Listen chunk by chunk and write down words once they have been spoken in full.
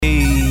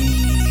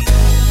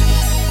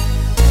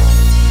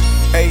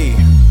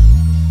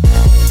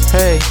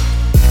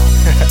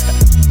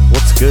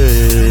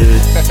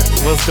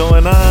What's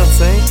going on,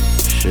 Saint?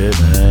 Shit,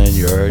 man,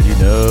 you already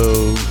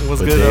know.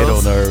 What's but good, they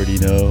Els? don't already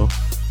know.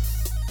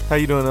 How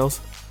you doing,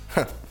 Els?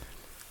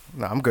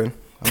 No, I'm good.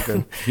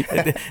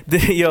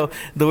 Yo,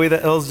 the way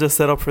that Els just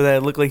set up for that,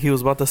 it looked like he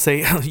was about to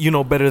say, you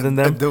know better than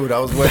them. Dude, I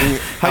was waiting.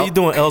 How you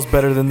doing, Els,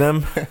 better than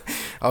them?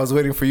 I was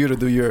waiting for you to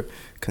do your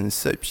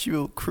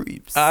conceptual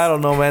creeps. I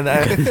don't know, man.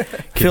 I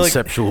feel like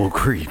Conceptual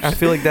creeps. I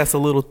feel like that's a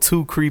little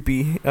too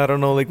creepy. I don't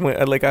know,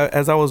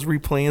 as I was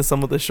replaying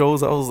some of the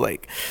shows, I was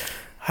like,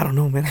 I don't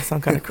know, man. That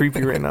sounds kind of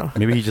creepy right now.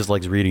 Maybe he just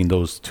likes reading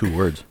those two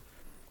words.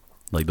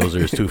 Like, those are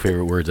his two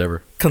favorite words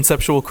ever.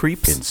 Conceptual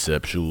creeps.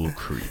 Conceptual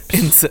creeps.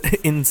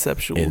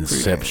 Inceptual creeps.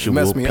 Inceptual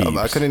messed me up.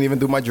 I peeps. couldn't even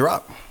do my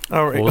drop.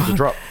 All right. What was the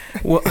drop?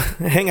 Well,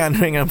 hang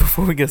on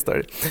before we get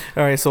started.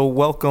 All right, so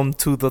welcome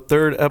to the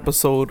third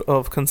episode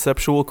of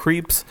Conceptual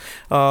Creeps.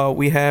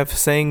 We have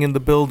Sang in the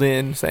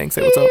building. Sang,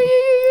 say what's up.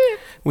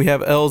 We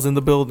have Els in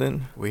the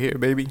building. We're here,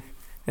 baby.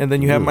 And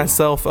then you have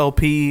myself,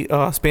 LP,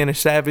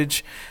 Spanish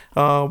Savage,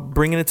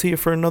 bringing it to you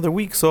for another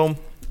week. So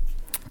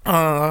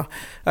I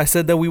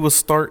said that we would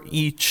start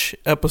each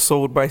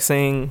episode by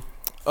saying,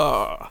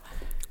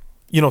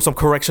 some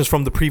corrections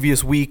from the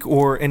previous week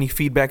or any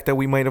feedback that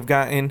we might have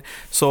gotten.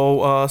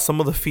 So some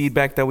of the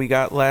feedback that we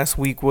got last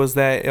week was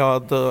that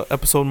the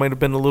episode might have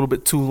been a little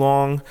bit too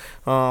long.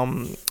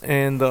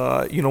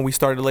 We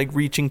started like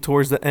reaching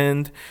towards the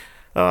end.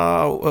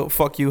 Well,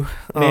 fuck you.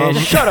 Man,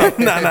 shut up.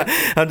 Nah,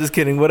 I'm just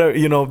kidding. Whatever,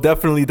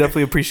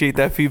 definitely appreciate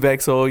that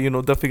feedback. So,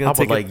 definitely gonna I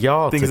would like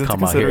y'all things to into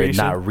come out here and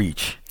consideration. not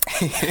reach.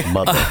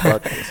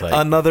 Motherfuckers.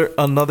 Like,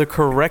 Another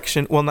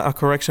correction. Well, not a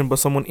correction, but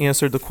someone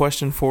answered the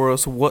question for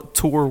us. What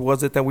tour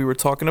was it that we were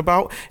talking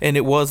about? And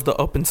it was the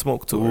Up in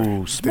Smoke tour.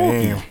 ooh,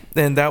 smoky. Damn.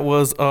 And that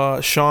was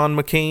Sean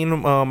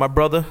McCain, my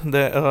brother,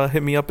 that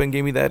hit me up and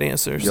gave me that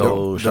answer.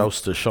 So, Yo,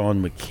 shouts to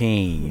Sean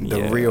McCain.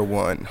 The real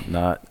one.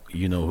 Not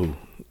you know who.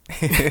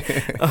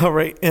 all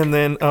right. And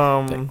then,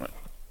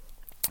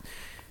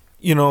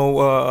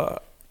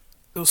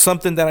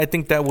 something that I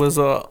think that was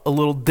a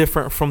little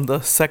different from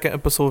the second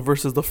episode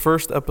versus the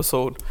first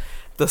episode.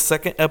 The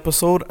second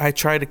episode, I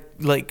try to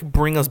like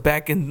bring us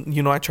back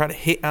and, I try to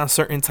hit on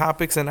certain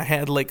topics and I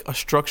had like a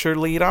structure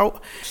laid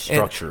out.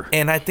 Structure.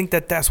 And I think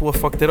that that's what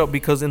fucked it up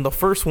because in the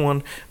first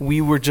one,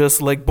 we were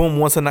just like, boom,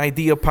 once an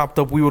idea popped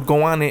up, we would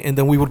go on it and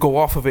then we would go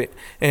off of it.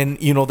 And,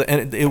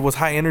 it was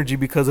high energy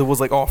because it was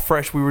like all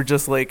fresh. We were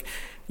just like,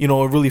 it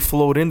really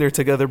flowed in there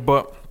together.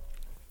 But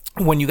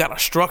when you got a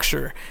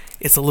structure,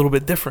 it's a little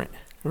bit different,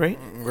 right?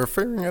 We're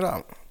figuring it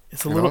out.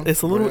 It's a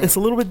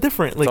little bit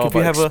different. Like all if you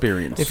about have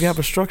experience. if you have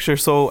a structure.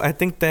 So I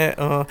think that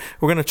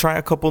we're gonna try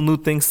a couple new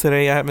things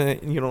today. I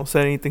haven't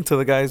said anything to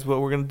the guys,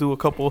 but we're gonna do a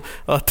couple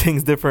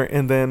things different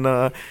and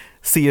then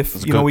see if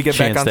There's a we good get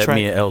back chance on that track.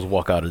 me and Els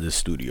walk out of this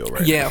studio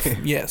right Yeah. now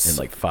Yes. in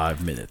like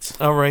 5 minutes.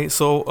 All right.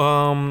 So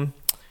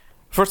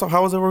first off,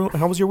 how was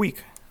your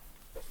week?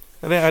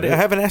 I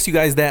haven't asked you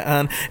guys that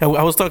and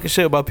I was talking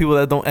shit about people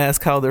that don't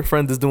ask how their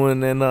friend is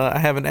doing, and I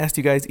haven't asked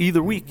you guys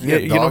either week. Yeah,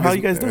 dog, how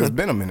you guys doing? It's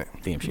been a minute.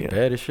 Damn, she Yeah.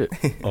 bad as shit.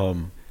 Hey,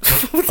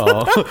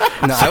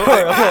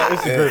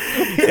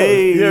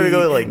 There we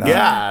go. Like,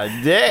 God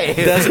damn.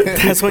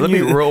 That's when Let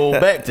you me roll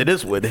back to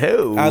this one.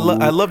 Ho. I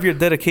love your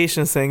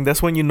dedication, saying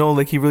that's when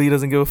like he really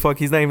doesn't give a fuck.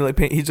 He's not even like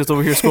paying, he's just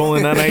over here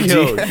scrolling on IG.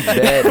 Yo,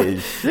 that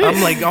is shit.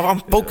 I'm like, I'm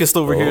focused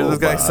over here. This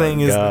guy my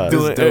saying is God.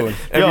 doing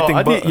Just everything.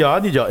 I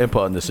need y'all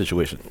input on this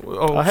situation.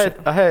 Oh,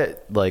 I had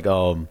like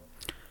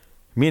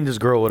me and this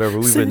girl, whatever,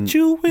 we've been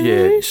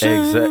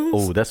Situations.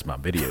 Oh, that's my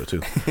video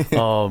too.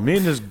 Me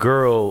and this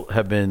girl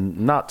have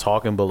been not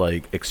talking, but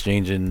like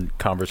exchanging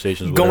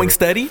conversations. going whatever.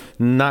 steady,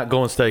 Not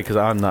going steady because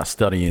I'm not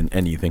studying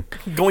anything.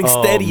 going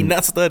steady,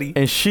 not study.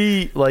 And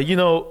she like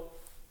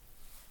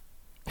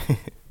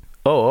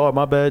oh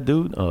my bad,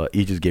 dude.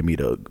 He just gave me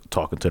the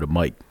talking to the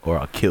mic or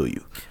I'll kill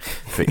you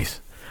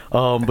face.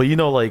 But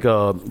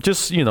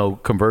just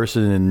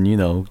conversing and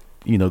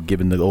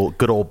giving the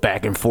good old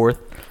back and forth.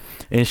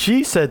 And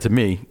she said to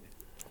me,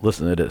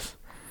 listen to this.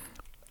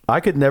 I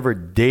could never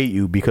date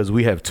you because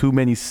we have too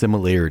many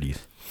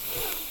similarities.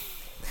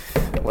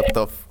 What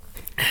the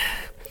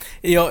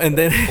And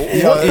then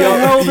What the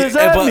hell does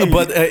that mean?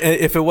 But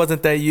if it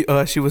wasn't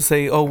that, she would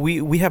say, "Oh,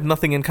 we have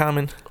nothing in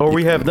common." Or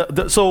we have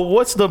so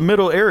what's the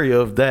middle area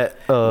of that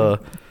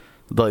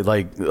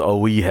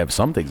we have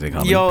some things in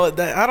common.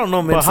 I don't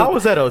know, man. But how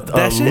is that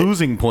a shit,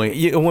 losing point?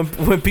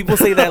 When people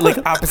say that like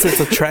opposites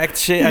attract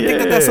shit, I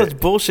think that's Yeah. such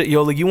bullshit,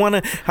 yo. Like you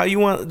want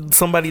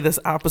somebody that's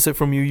opposite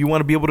from you. You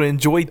want to be able to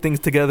enjoy things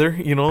together,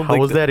 How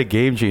was that a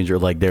game changer?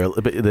 Like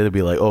they'd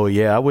be like, oh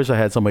yeah, I wish I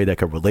had somebody that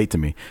could relate to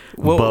me,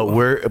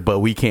 but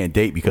we can't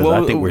date because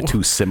I think we're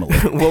too similar.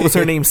 What was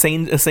her name?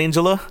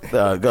 Sangela?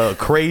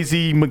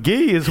 Crazy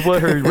McGee is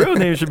what her real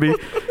name should be.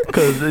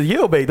 Because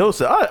babe,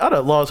 I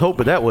done lost hope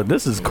of that one.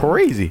 This is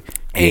crazy.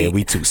 Hey, yeah,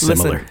 we too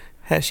similar. Listen,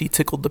 has she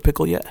tickled the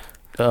pickle yet?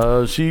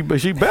 She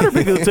better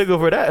pickle the tickle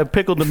for that and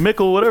pickle the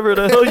mickle, whatever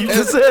the hell you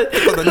just said.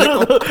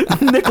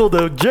 Nickel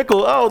the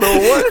jickle. I don't know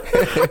what.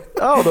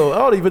 I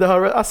don't even know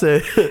how. I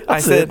said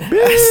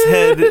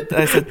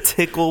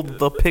tickle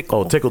the pickle.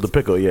 Oh, tickle the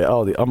pickle. Yeah,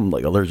 I'm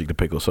like allergic to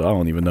pickles, so I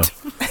don't even know.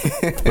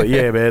 But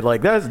yeah, man,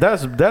 like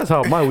that's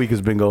how my week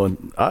has been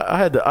going.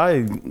 I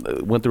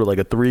went through like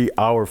a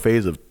 3-hour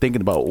phase of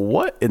thinking about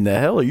what in the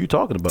hell are you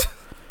talking about.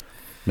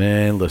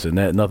 Man, listen,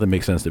 nothing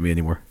makes sense to me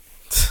anymore.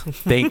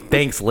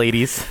 Thanks,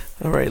 ladies.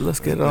 All right, let's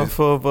get off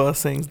of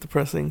saying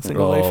depressing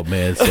single life. Oh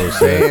man, so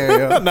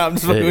sad. No, I'm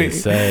just fucking with you.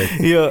 Sad.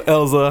 Yeah,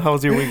 Elza, how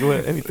was your week?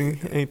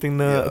 Anything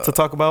to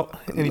talk about?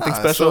 Anything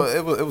special?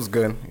 So it was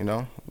good. You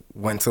know,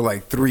 went to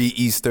like 3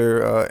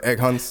 Easter egg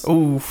hunts.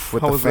 Oof,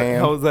 with the fam.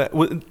 How was that?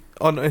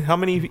 On how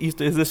many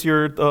Easter is this?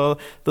 Your the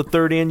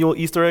 3rd annual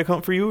Easter egg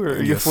hunt for you,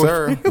 or yes,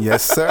 sir.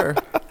 Yes, sir.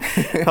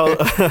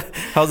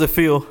 How's it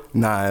feel?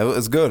 Nah, it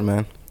was good,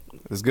 man.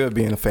 It's good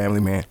being a family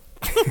man.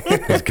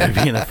 It's good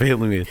being a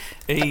family man.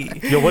 Hey,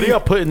 yo, what do y'all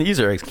put in the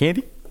Easter eggs?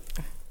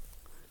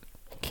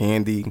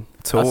 Candy,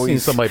 toys. I seen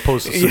somebody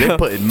post, so they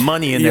putting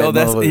money in there.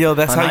 That's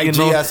how you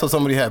know. I saw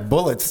somebody had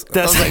bullets.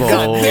 That's I was like,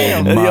 God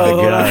damn. My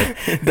God.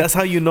 That's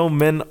how you know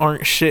men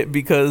aren't shit,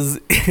 because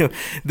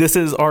this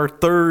is our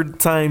 3rd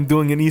time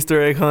doing an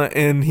Easter egg hunt,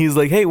 and he's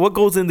like, "Hey, what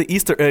goes in the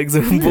Easter eggs?"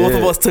 And both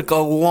of us took a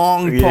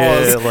long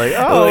pause. Yeah, like,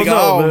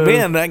 oh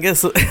man, I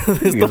guess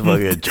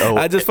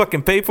I just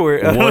fucking pay for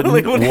it. One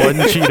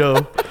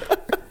Cheeto.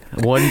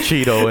 One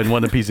Cheeto and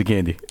one piece of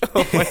candy.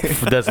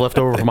 That's left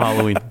over from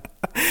Halloween.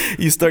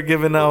 You start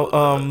giving out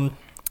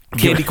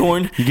candy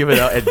corn. You giving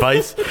out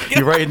advice.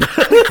 You're writing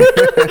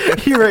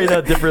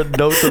out different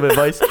notes of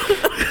advice.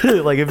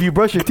 Like, if you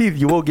brush your teeth,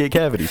 you won't get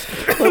cavities.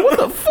 Like, what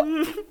the fuck?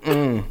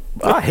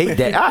 I hate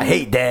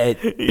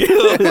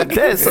that.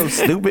 That's so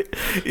stupid.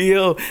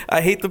 Yo,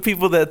 I hate the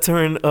people that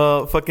turn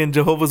fucking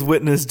Jehovah's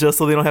Witness just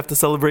so they don't have to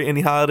celebrate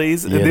any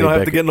holidays and they don't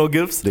have to get no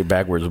gifts. They're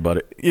backwards about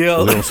it.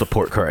 Yeah, we don't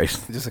support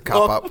Christ. Just a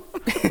cop out.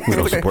 We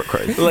don't support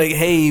Christ. Like,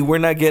 hey, we're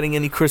not getting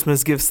any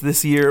Christmas gifts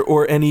this year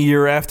or any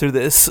year after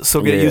this,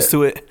 so get used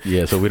to it.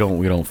 Yeah, so we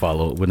don't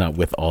follow. We're not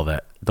with all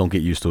that. Don't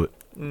get used to it.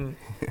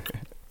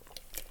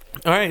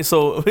 All right,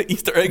 so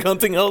Easter egg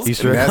hunting else?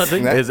 Easter egg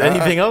hunting? Is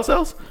anything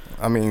else?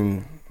 I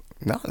mean,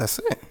 no, that's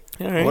it.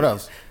 All right. What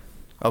else?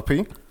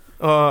 LP?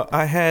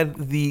 I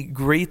had the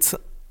great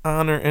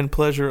honor and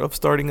pleasure of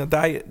starting a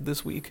diet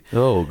this week.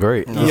 Oh,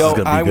 great. Yo,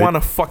 I want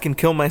to fucking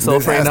kill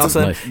myself right now,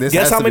 son. Nice.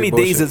 Guess how many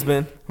days it's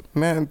been?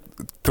 Man,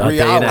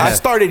 3 hours. I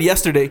started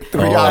yesterday.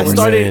 3 hours.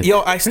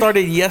 I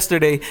started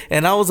yesterday,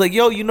 and I was like,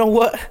 yo, you know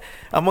what?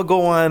 I'm gonna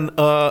go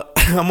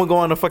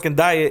on a fucking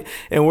diet,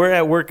 and we're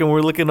at work and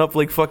we're looking up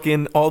like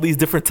fucking all these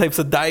different types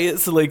of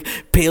diets, like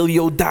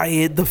paleo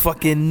diet, the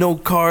fucking no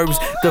carbs,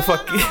 the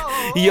fucking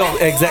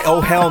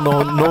oh hell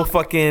no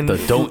fucking the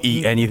don't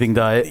eat anything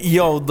diet.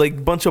 Yo,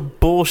 like bunch of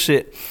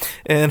bullshit,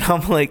 and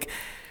I'm like,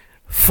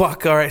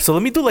 fuck, all right, so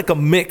let me do like a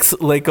mix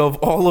like of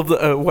all of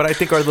the what I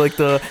think are like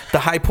the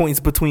high points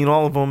between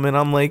all of them. And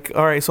I'm like,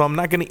 all right, so I'm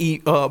not gonna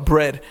eat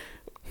bread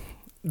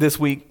this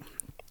week.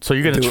 So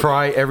you're gonna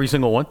try every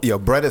single one? Yo,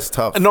 bread is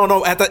tough.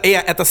 No, at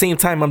the same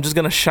time, I'm just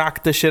gonna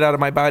shock the shit out of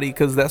my body,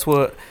 because that's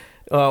what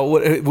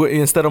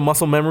instead of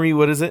muscle memory,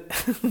 what is it?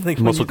 Like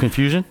muscle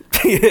confusion?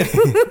 Yeah.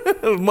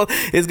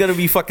 It's gonna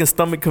be fucking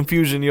stomach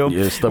confusion, yo.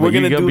 Yeah, stomach.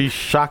 You're gonna be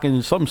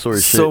shocking some sort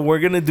of shit. So we're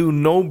gonna do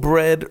no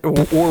bread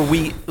or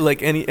wheat,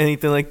 like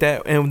anything like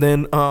that, and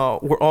then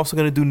we're also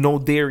gonna do no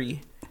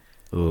dairy.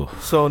 Ooh.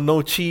 So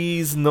no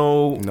cheese,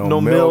 no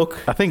milk.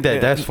 I think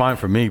that's fine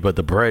for me, but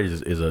the bread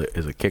is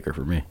a kicker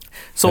for me.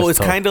 So that's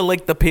it's kind of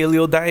like the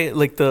paleo diet,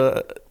 like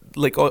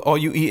all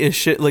you eat is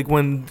shit, like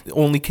when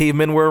only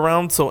cavemen were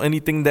around. So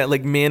anything that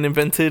like man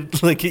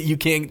invented, like you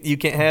can't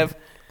have.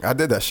 I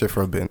did that shit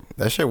for a bit.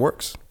 That shit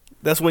works.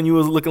 That's when you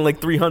was looking like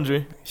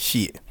 300.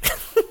 Shit.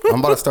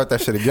 I'm about to start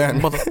that shit again.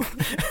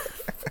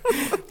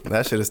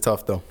 That shit is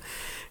tough though.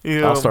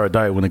 Yeah. I'll start a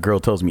diet when the girl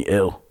tells me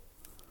ill.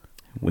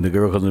 When the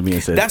girl comes to me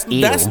and says,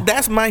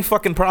 that's my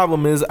fucking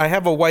problem. Is I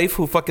have a wife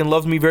who fucking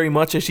loves me very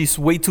much, and she's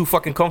way too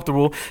fucking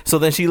comfortable. So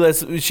then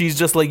she's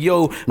just like,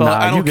 yo,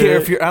 I don't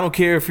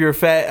care if you're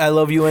fat. I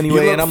love you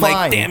anyway. And I'm fine.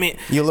 like, damn it,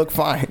 you look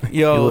fine.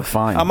 Yo, you look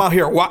fine. I'm out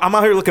here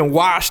looking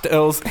washed,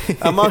 Els.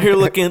 I'm out here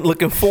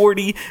looking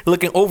 40,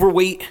 looking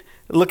overweight,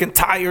 looking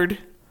tired.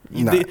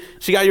 Nah.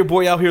 She got your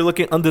boy out here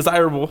looking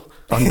undesirable.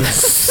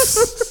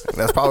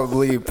 That's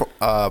probably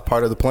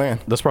part of the plan.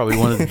 That's probably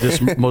one of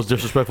the most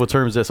disrespectful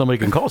terms that somebody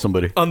can call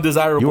somebody.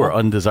 Undesirable. You are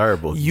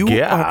undesirable.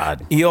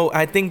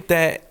 I think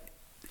that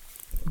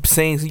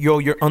saying, yo,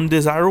 you're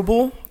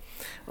undesirable,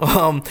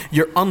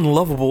 you're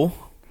unlovable.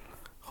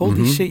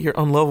 Holy shit, you're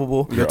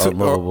unlovable. You're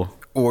unlovable.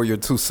 Or you're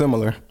too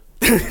similar.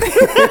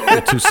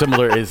 Too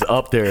similar is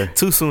up there.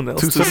 Too soon,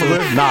 Els. Too similar?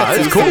 Nah,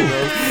 it's cool.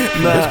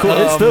 It's cool.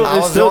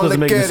 It still doesn't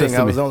make any sense to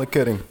me. I was only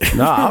kidding.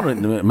 Nah, I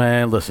don't,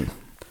 man, listen.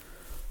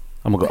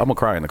 I'm gonna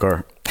cry in the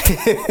car.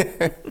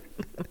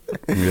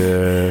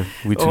 Yeah,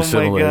 we too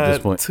similar at this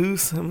point. Too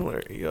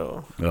similar,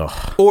 yo.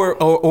 Ugh.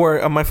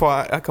 Or my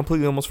fault. I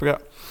completely almost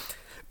forgot.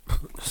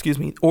 Excuse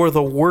me. Or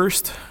the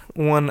worst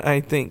one,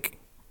 I think,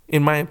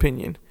 in my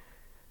opinion,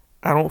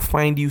 I don't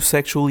find you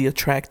sexually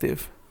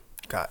attractive.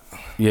 God.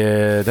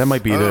 Yeah, that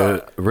might be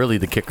really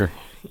the kicker.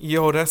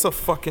 Yo, that's a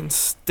fucking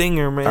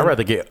stinger, man. I'd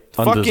rather get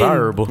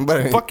undesirable.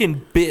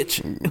 Fucking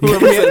bitch.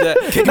 Whoever said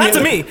that. Not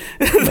to me.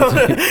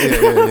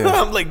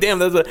 Yeah. I'm like, damn,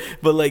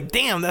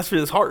 damn, that's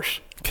just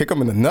harsh. Kick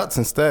him in the nuts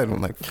instead.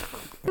 I'm like,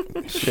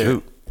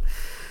 Shoot.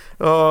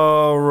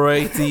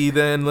 Alrighty,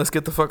 then let's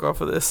get the fuck off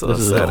of this. This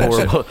is a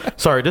horrible.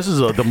 Sorry, this is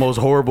the most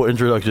horrible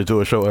introduction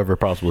to a show ever,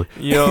 possibly.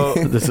 Yo,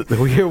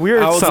 we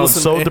sound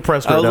so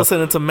depressed right now. I was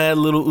listening to Mad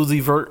Little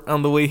Uzi Vert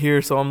on the way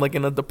here, so I'm like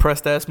in a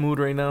depressed ass mood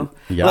right now.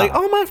 Yeah. Like,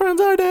 all my friends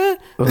are dead.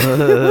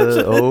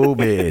 Oh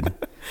man.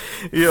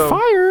 Yo,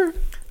 fire.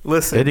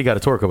 Listen, Eddie got a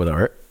tour coming out,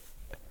 right?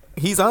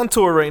 He's on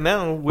tour right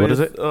now with, what is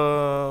it?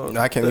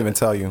 I can't even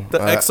tell you. The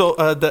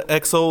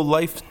EXO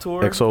Life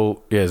tour.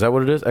 EXO, yeah, is that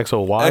what it is?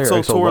 EXO Y or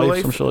EXO Tour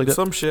Life, some shit like that?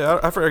 Some shit.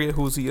 I forget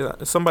who's he.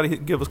 Somebody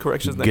give us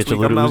corrections next week. Get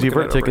your Little Uzi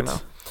Vert tickets.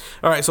 Right,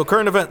 all right, so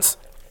current events.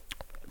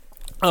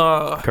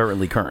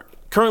 Currently current.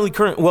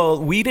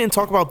 Well, we didn't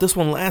talk about this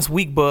one last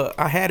week, but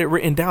I had it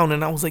written down,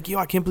 and I was like, yo,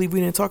 I can't believe we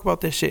didn't talk about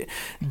this shit.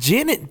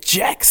 Janet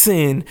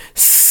Jackson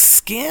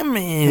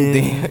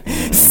scamming.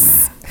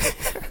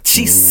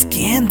 She's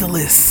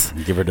scandalous.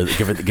 Give him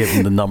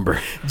the number.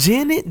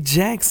 Janet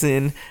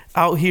Jackson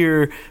out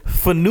here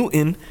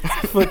finagling.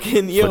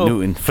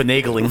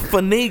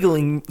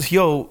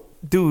 Yo,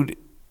 dude,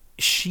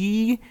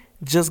 she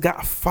just got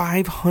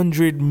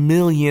 $500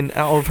 million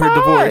out of her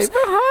divorce.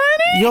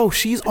 Yo,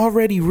 she's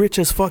already rich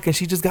as fuck, and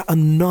she just got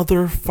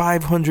another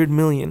 $500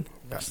 million.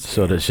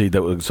 So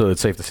so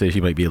it's safe to say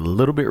she might be a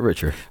little bit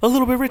richer. But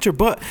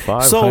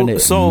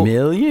 $500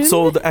 million?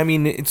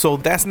 So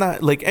that's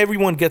not like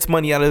everyone gets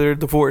money out of their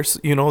divorce,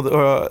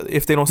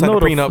 if they don't sign a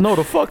prenup. No,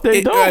 the fuck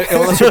they don't.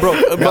 Unless you're broke.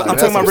 But I'm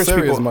talking about rich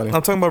people. Money.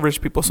 I'm talking about rich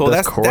people. So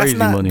that's crazy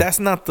money. That's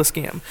not the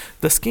scam.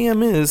 The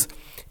scam is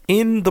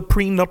in the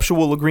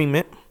prenuptial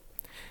agreement.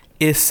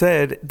 It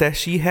said that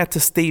she had to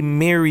stay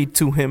married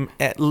to him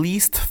at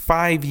least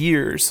 5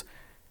 years,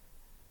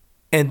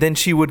 and then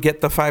she would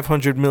get the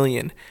 $500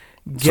 million.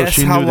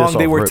 Guess how long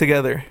they were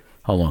together?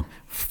 How long?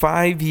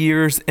 5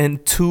 years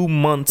and 2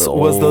 months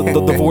was the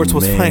divorce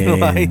was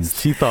finalized.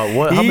 She thought,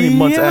 what? How many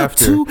months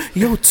after?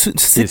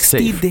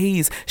 60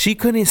 days. She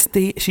couldn't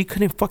stay. She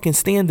couldn't fucking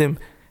stand him.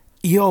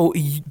 Yo,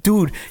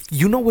 dude,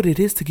 you know what it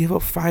is to give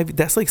up 5?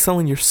 That's like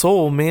selling your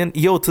soul, man.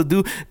 Yo,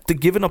 to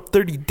giving up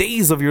 30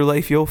 days of your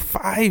life, yo,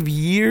 5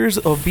 years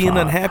of being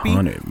unhappy.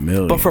 $500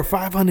 million. But for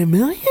 $500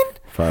 million?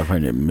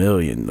 $500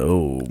 million.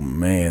 Oh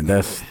man,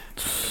 that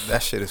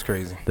shit is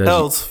crazy.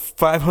 Else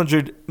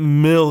 $500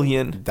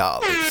 million.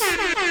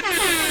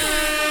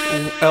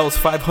 Else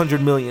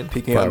 $500 million.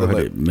 Pinky on the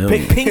lip.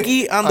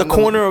 Pinky on the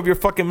corner of your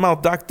fucking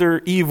mouth,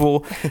 Dr. Evil.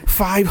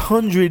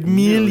 $500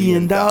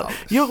 million.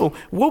 Yo,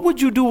 what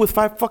would you do with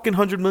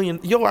 $500 million?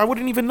 Yo, I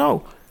wouldn't even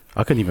know.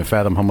 I couldn't even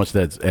fathom how much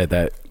that's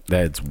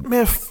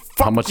man.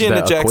 Fuck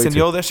Janet Jackson,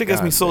 yo, that shit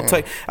gets me so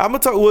tight. I'm gonna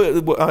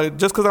talk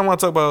just because I want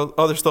to talk about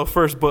other stuff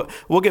first, but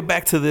we'll get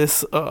back to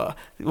this.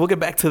 We'll get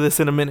back to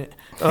this in a minute,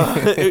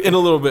 in a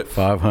little bit.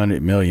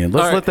 $500 million.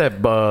 Let's let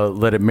that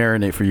let it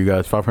marinate for you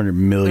guys. $500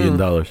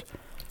 million.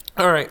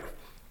 All right.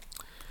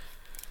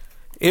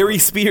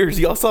 Aries Spears,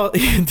 y'all saw?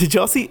 Did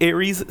y'all see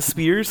Aries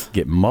Spears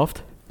get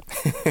muffed?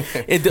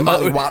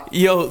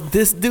 Yo,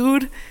 this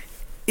dude.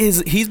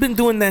 He's been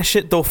doing that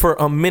shit though for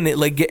a minute,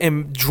 like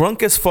getting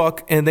drunk as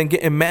fuck and then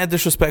getting mad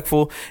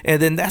disrespectful,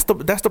 and then that's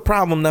the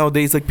problem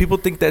nowadays. Like, people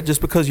think that just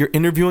because you're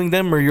interviewing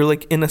them or you're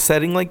like in a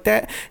setting like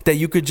that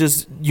you could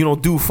just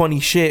do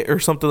funny shit or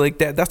something like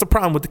that. That's the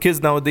problem with the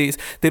kids nowadays.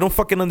 They don't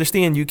fucking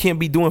understand you can't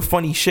be doing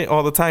funny shit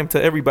all the time to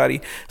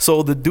everybody.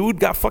 So the dude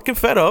got fucking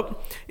fed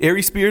up.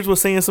 Aries Spears was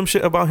saying some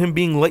shit about him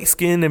being light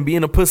skinned and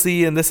being a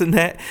pussy and this and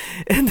that,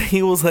 and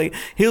he was like,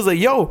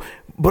 yo,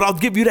 but I'll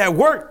give you that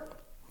work.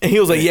 And he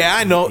was like, yeah,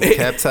 I know. He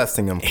kept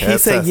testing him. He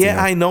said,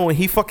 yeah, I know. And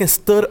he fucking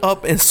stood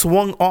up and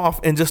swung off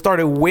and just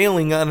started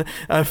wailing on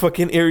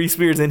fucking Aries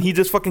Spears. And he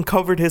just fucking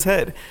covered his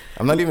head.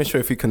 I'm not even sure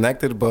if he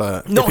connected,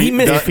 but... No, he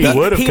missed. If he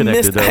would have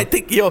connected, though. I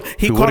think,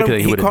 he caught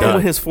him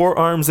with his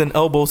forearms and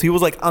elbows. He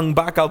was like ang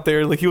bak out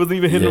there. Like, he wasn't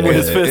even hitting him with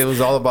his fist. It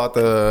was all about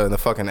the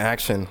fucking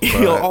action.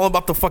 All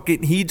about the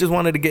fucking... He just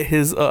wanted to get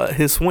his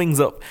swings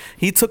up.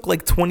 He took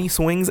like 20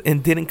 swings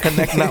and didn't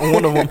connect not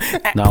one of them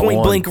at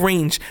point blank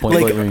range.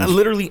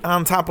 Literally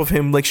on top of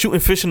him, like shooting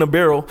fish in a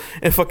barrel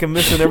and fucking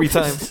missing every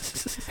time.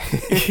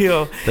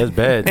 Yo, that's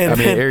bad.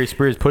 Aries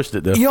Spears pushed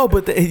it though. Yo,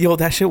 but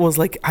that shit was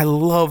like, I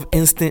love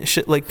instant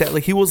shit like that.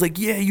 Like, he was like,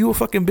 yeah, you a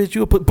fucking bitch,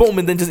 you a boom,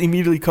 and then just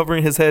immediately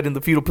covering his head in the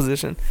fetal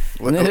position.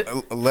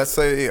 Let's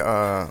say,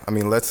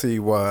 let's see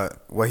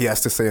what he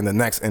has to say in the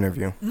next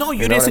interview. No,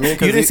 you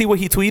didn't see what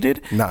he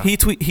tweeted? Nah. He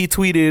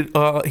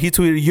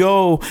tweeted,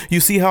 yo, you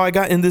see how I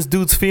got in this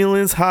dude's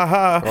feelings? Ha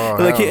ha.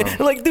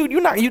 Like, dude,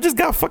 you just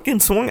got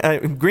fucking swung.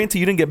 Granted,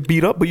 you didn't get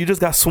beat up, but you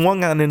just got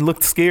swung on and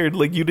looked scared.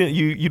 Like, you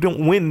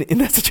don't win in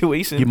that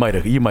situation. You might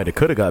have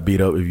could have got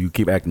beat up if you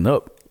keep acting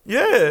up.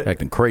 Yeah.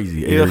 Acting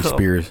crazy. Yeah. Aries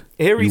Spears.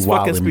 Aries You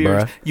fucking wildin',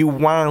 Spears. bruh. You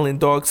wildin',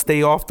 dog.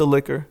 Stay off the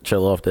liquor.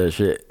 Chill off that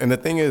shit. And the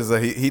thing is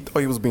that he thought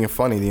he was being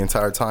funny the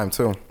entire time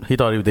too. He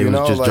thought they You was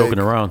know, just like- joking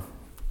around.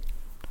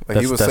 Like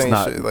he That's- was that's saying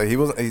not- shit. Like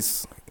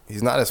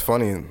he's not as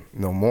funny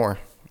no more.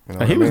 You know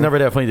what He I was mean? never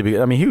that funny to be.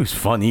 I mean, he was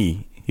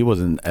funny. He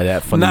wasn't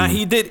that funny. Nah,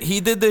 he did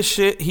this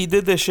shit. He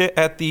did this shit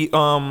at the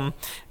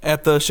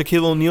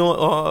Shaquille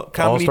O'Neal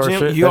comedy All-Star gym.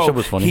 shit? That Yo, shit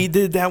was funny. he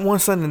did that one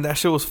Sunday, and that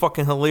shit was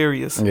fucking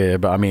hilarious. Yeah,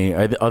 but I mean,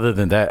 other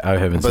than that, I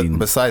haven't But seen.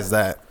 besides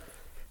that,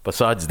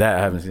 Besides that,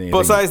 I haven't seen anything.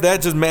 Besides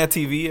that, just Mad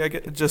TV. I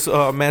guess, just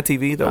Mad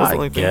TV. That was the I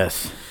only thing.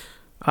 guess.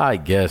 I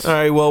guess. All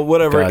right, well,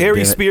 whatever. God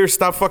Aries damn it. Spears,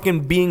 stop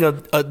fucking being a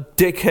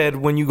dickhead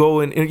when you go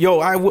and yo,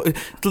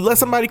 let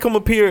somebody come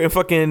up here and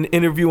fucking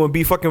interview and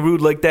be fucking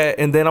rude like that,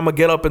 and then I'm gonna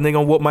get up and they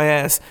gonna whoop my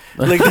ass.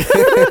 Like, yeah.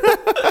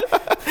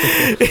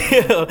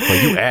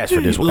 But you asked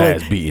for this Like,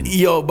 ass beating.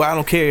 Yo, but I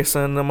don't care,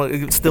 son. I'm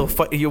gonna still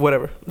fight you,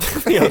 whatever.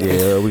 Yeah,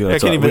 we're gonna I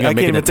talk- can't we're even. gonna I make can't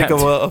an even think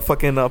of attempt. a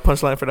fucking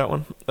punchline for that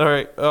one. All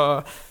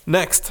right,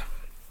 next,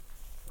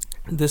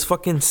 this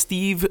fucking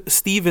Steve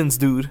Stevens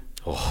dude,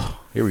 Oh,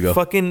 here we go.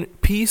 fucking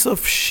piece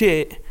of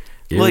shit.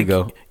 Here we Like,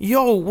 go.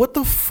 yo, what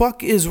the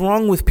fuck is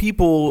wrong with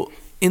people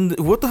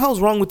what the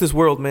hell's wrong with this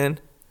world, man?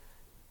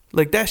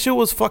 Like, that shit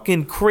was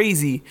fucking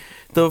crazy.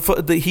 So for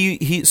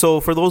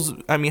those,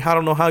 I mean, I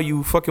don't know how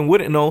you fucking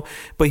wouldn't know,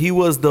 but he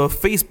was the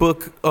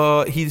Facebook.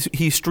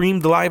 He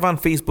streamed live on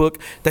Facebook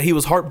that he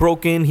was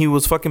heartbroken. He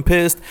was fucking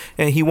pissed,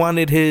 and he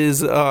wanted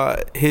his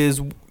old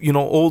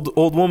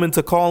woman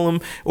to call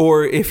him,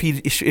 or if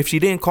she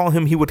didn't call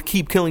him, he would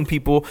keep killing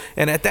people.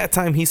 And at that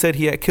time, he said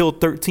he had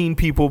killed 13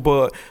 people,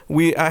 but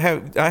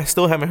I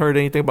still haven't heard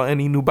anything about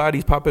any new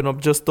bodies popping up.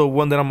 Just the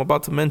one that I'm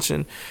about to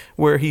mention,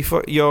 where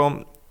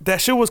that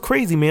shit was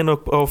crazy, man.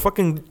 A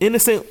fucking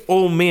innocent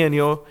old man,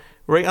 yo,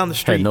 right on the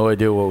street. Had no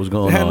idea what was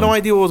going Had on. no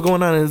idea what was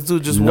going on, and this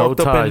dude just No walked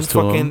up and ties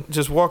to him.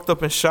 just walked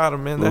up and shot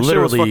him, man. That shit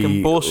was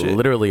fucking bullshit.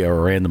 Literally a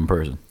random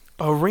person.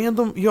 A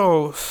random,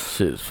 yo,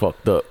 Shit is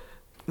fucked up.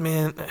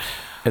 man.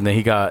 And then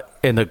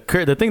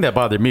the thing that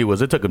bothered me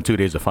was it took him 2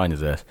 days to find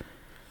his ass.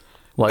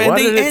 Like,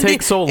 why did it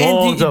take so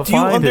long to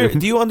find him?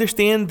 Do you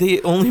understand the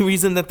only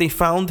reason that they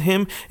found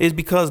him is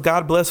because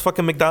God bless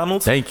fucking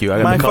McDonald's? Thank you.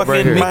 I got the cup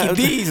right here. Mickey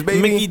D's,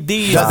 baby. Mickey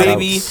D's, Shout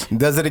baby. outs.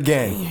 Does it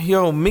again.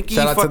 Yo, Mickey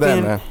Shout out to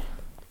fucking them, man.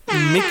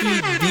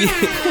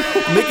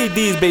 Mickey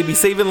D's, baby,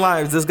 saving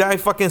lives. This guy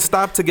fucking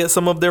stopped to get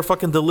some of their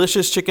fucking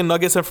delicious chicken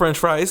nuggets and French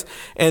fries,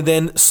 and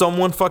then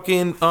someone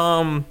fucking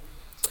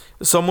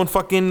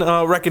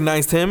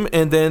recognized him,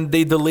 and then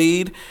they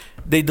delayed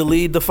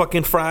the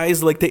fucking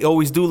fries like they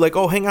always do. Like,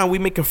 oh, hang on, we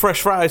making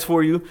fresh fries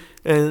for you,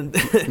 and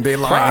They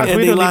lying. and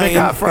We they don't even lying,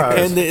 got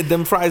fries. and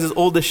them fries is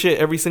old as shit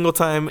every single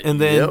time. And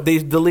then Yep. they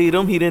delayed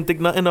him. He didn't think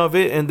nothing of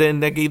it, and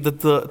then that gave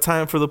the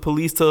time for the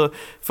police to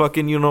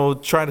fucking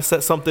try to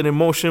set something in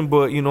motion.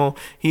 But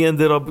he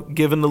ended up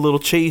giving a little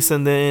chase,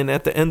 and then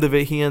at the end of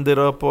it, he ended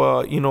up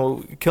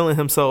killing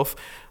himself.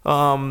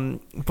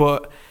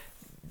 But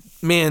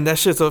man, that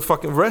shit's a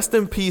fucking rest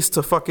in peace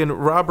to fucking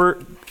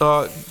Robert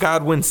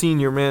Godwin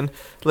Sr., man.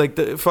 Like,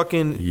 the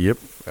fucking Yep.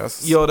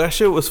 that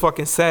shit was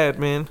fucking sad,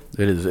 man.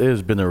 It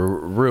has been a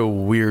real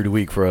weird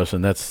week for us,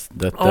 and that was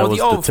the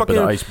tip of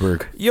the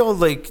iceberg. Yo,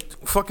 like,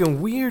 fucking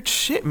weird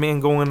shit, man,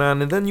 going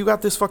on. And then you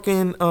got this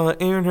fucking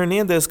Aaron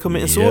Hernandez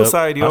committing Yep.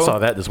 suicide, yo. I saw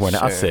that this morning.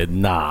 I Shit. said,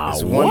 nah.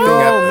 It's what?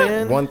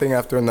 man. one thing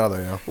after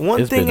another, yo.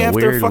 One It's thing been a after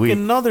weird fucking week.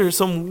 another,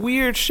 some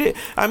weird shit.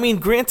 I mean,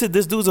 granted,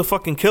 this dude's a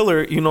fucking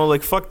killer.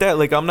 Like, fuck that.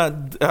 Like, I'm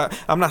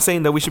not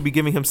saying that we should be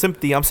giving him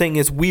sympathy. I'm saying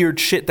it's weird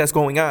shit that's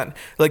going on.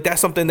 Like, that's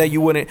something that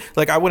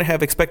I wouldn't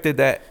have expected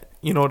that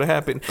to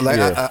happen. Like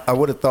Yeah. I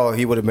would have thought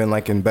he would have been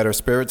like in better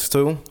spirits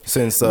too,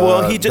 since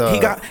Well, he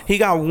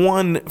got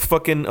one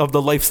fucking of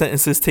the life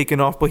sentences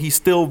taken off, but he's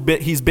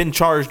been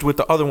charged with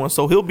the other one,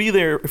 so he'll be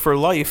there for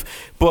life.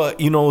 But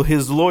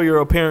his lawyer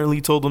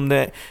apparently told him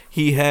that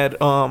he had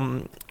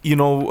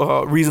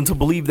reason to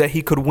believe that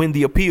he could win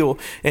the appeal,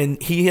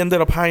 and he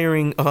ended up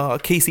hiring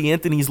Casey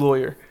Anthony's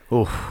lawyer.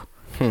 Oof.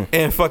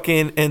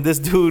 And this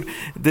dude,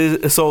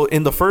 so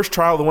in the first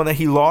trial, the one that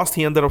he lost,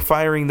 he ended up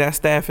firing that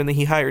staff, and then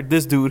he hired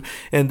this dude,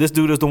 and this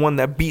dude is the one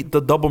that beat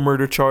the double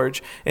murder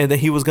charge, and then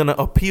he was going to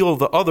appeal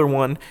the other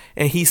one,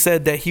 and he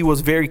said that he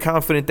was very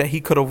confident that he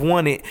could have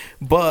won it,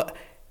 but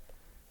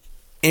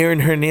Aaron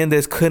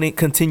Hernandez couldn't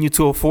continue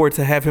to afford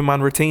to have him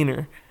on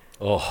retainer.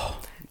 Oh.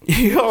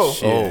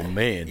 Yo,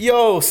 man.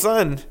 yo,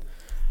 son.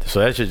 So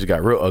that shit just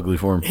got real ugly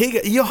for him.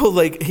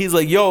 He's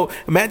like, yo,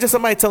 imagine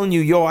somebody telling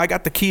you, yo, I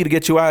got the key to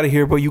get you out of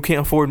here, but you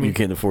can't afford me. You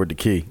can't afford the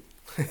key.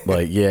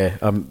 Like, yeah,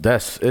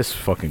 it's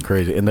fucking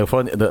crazy. And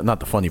not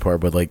the funny part,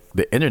 but like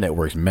the internet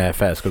works mad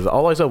fast, because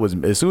all I saw was,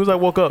 as soon as I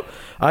woke up,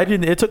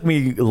 it took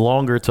me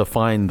longer to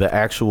find the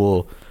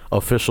actual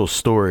official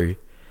story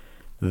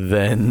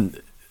than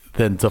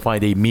than to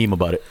find a meme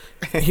about it.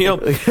 Yo,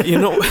 you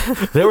know,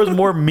 There was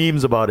more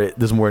memes about it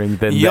this morning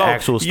than the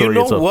actual story you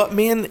know itself. what,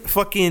 man?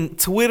 Fucking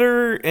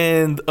Twitter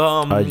and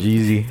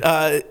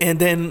Jeezy. and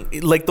then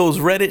like those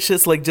Reddit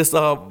shits, like just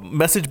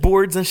message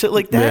boards and shit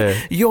like that.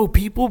 Yeah. Yo,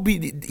 people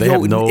They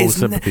have no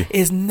sympathy.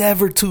 It's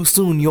never too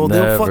soon, yo.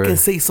 They'll Never. fucking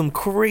say some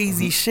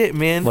crazy shit,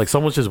 man. Like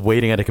someone's just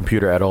waiting at a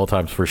computer at all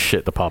times for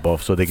shit to pop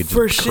off so they could just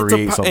For shit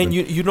create something. and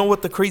you know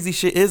what the crazy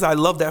shit is? I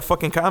love that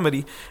fucking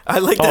comedy. I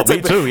like Oh, that. me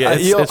type too, yeah,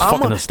 it's I'm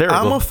fucking hysterical.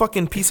 I'm a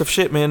fucking piece of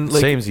shit, man.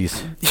 Like,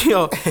 Samesies.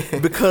 yo,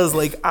 because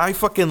like I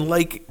fucking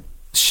like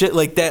shit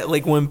like that.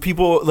 Like when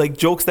people like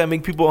jokes that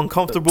make people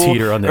uncomfortable,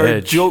 Teeter on the or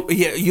edge.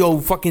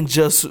 Fucking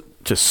just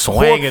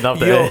Swanging up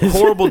the edge.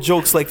 horrible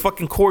jokes like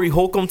fucking Corey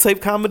Holcomb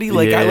type comedy.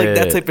 Like I like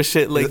that type of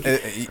shit. Like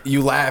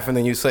You laugh and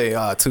then you say,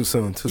 too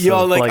soon, too Yo,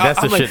 soon. like, Like that's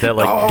I'm the shit that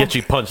like oh. gets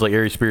you punched, like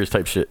Ari Spears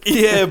type shit.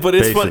 yeah, but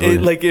it's fun.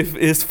 Basically. Like if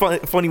it's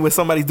funny when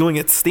somebody's doing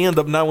it stand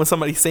up, not when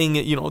somebody's saying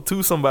it,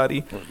 to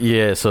somebody.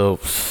 Yeah, so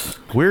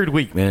weird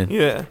week, man.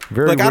 Yeah,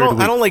 Very like weird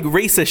I don't week. like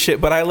racist shit,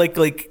 but I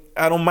like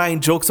I don't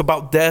mind jokes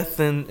about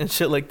death and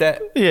shit like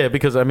that. Yeah,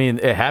 because I mean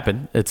it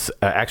happened. It's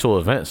an actual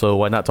event, so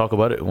why not talk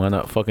about it? Why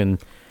not fucking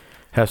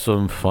have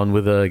some fun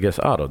with I guess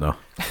I don't know.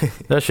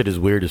 That shit is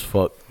weird as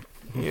fuck.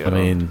 Yeah, I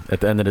mean, at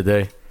the end of the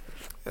day,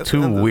 At the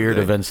two end of the weird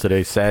day. events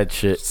today. Sad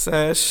shit.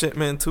 Sad shit,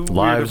 man. Two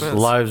Lives weird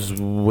events.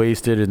 lives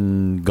wasted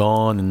and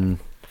gone and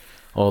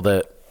all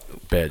that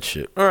bad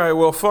shit. All right,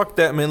 well, fuck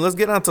that, man. Let's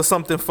get on to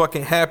something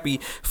fucking happy.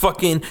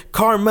 Fucking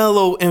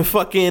Carmelo and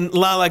fucking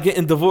Lala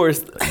getting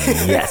divorced.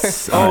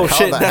 Yes. Oh How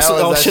shit, the that's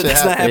hell is that shit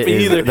that's not happening? happy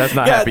It is- either. that's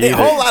not God happy damn,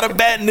 either. Whole lot of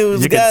bad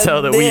news. You can God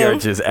tell that we damn. are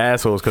just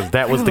assholes because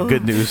that was the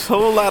good news.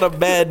 Whole lot of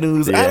bad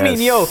news. I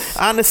mean, yo, Yes.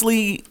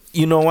 honestly,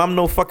 I'm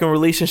no fucking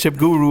relationship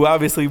guru,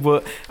 obviously,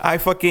 but I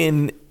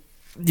fucking,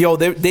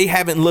 they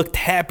haven't looked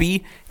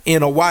happy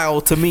in a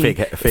while to me. Fake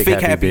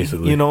happy,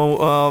 basically.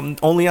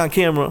 Only on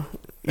camera.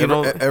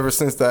 Ever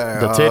since that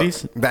The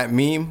titties? that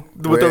meme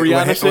With the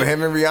Rihanna with shit?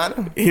 him and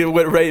Rihanna. He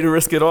went ready to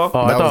risk it all.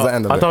 Oh, That was the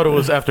end of I it. thought it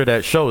was after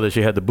that show that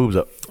she had the boobs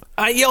up.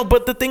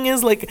 But the thing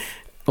is, like,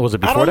 Or was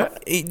it I before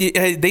don't.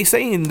 that? They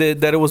saying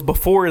that it was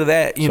before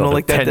that. So the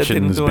Like that didn't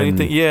tension's do been-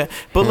 anything. Yeah,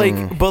 but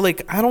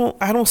like I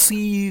don't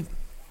see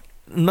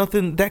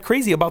nothing that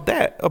crazy about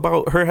that.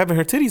 About her having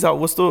her titties out.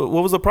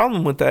 What was the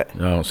problem with that? I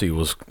don't see.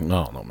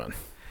 No, man.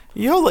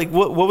 Like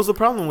what was the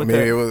problem with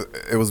Maybe that?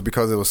 it was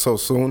because it was so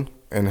soon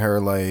in her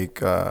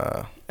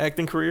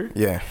Acting career.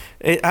 yeah.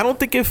 I don't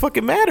think it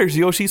fucking matters.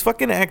 She's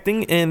fucking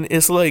acting, and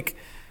it's like.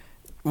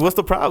 What's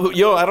the problem?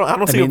 I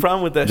don't see a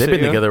problem with that They've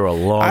shit. been together a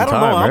long I don't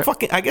time, know.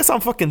 right? I guess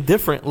I'm fucking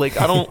different. Like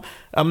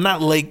I'm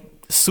not like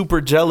super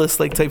jealous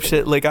like type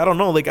shit. Like I don't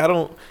know. Like I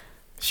don't.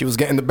 She was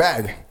getting the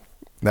bag.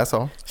 That's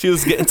all. She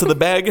was getting to the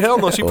bag. Hell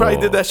no. She probably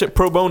did that shit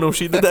pro bono.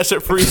 She did that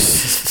shit free.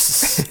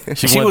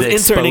 She wanted the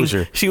interning.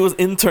 exposure. She was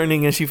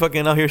interning, and she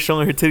fucking out here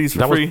showing her titties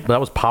for free. That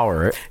was power,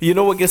 right? You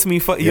know what gets me?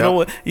 You know Yeah.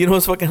 what? You know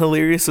what's fucking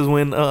hilarious is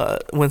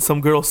when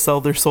some girls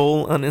sell their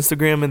soul on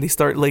Instagram and they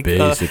start like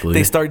Basically.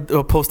 they start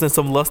posting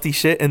some lusty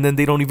shit and then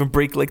they don't even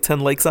break like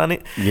 10 likes on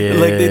it. Yeah.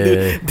 like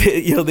they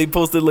do. They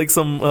posted like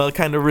some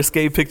kind of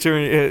risque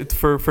picture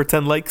for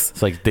 10 likes.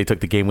 It's like they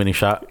took the game-winning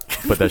shot,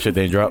 but that shit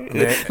didn't drop.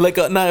 Like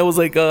it was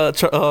like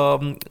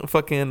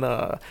fucking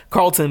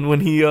Carlton when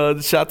he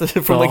shot the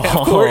shit from like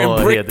half court and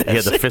he bricked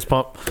had the fist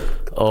pump.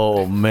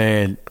 Oh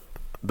man,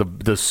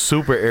 the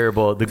super air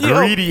ball, the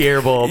greedy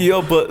air ball.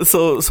 But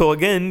so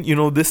again,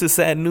 this is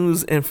sad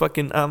news, and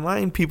fucking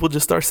online people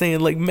just start saying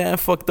like mad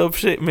fucked up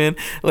shit, man.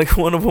 Like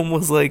one of them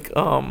was like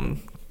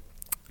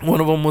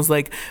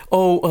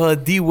oh,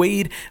 D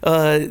Wade,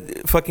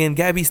 fucking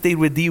Gabby stayed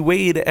with D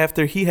Wade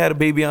after he had a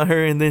baby on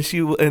her, and then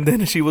she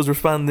was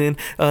responding,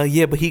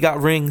 yeah, but he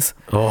got rings.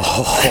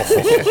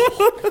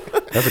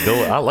 That's a good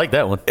one. I like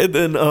that one. And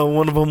then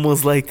one of them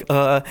was like,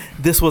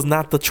 this was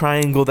not the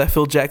triangle that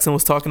Phil Jackson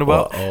was talking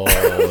about.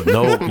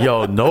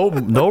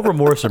 No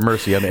remorse or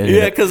mercy on the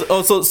internet. Yeah,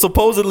 because so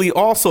supposedly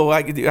also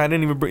I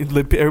didn't even bring.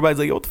 Everybody's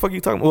like, what the fuck are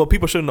you talking about? Well,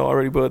 people should know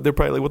already, but they're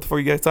probably like, what the fuck are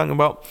you guys talking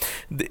about?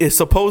 It's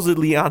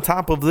supposedly on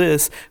top of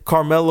this,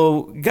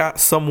 Carmelo got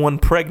someone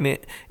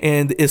pregnant,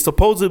 and it's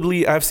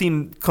supposedly, I've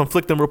seen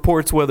conflicting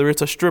reports whether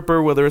it's a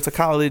stripper, whether it's a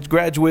college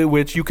graduate,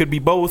 which you could be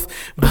both.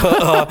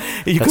 But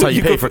That's how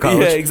you pay for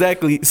college. Yeah,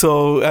 exactly.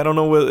 So I don't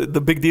know what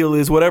the big deal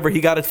is. Whatever, he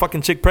got a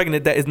fucking chick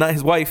pregnant that is not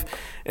his wife,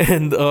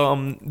 and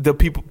the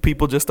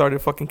people just started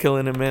fucking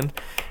killing him, man.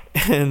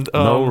 And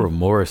no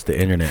remorse, the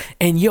internet.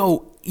 And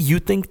you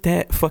think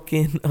that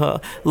fucking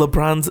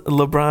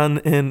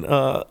LeBron and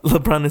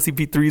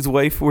CP3's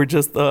wife were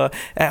just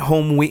at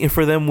home waiting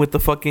for them with the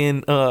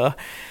fucking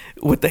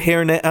with the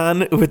hairnet on,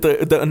 with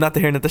the not the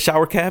hairnet, the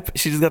shower cap.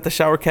 She just got the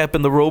shower cap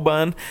and the robe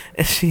on,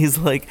 and she's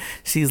like,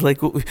 these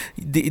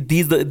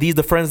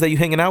the friends that you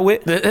hanging out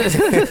with.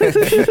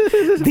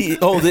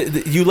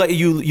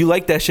 You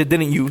like that shit,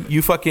 didn't you?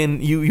 You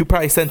fucking you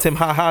probably sent him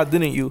haha,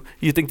 didn't you?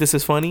 You think this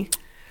is funny?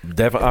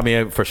 Definitely. I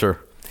mean, for sure.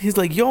 He's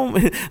like, yo,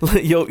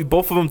 yo,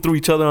 both of them threw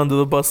each other under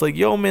the bus. Like,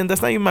 yo, man,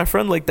 that's not even my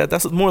friend like that.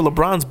 That's more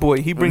LeBron's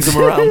boy. He brings him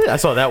around. I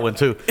saw that one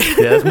too.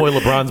 Yeah, that's more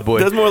LeBron's boy.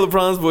 That's more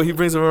LeBron's boy. He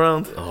brings him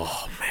around.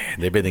 Oh man,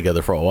 they've been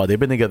together for a while. They've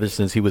been together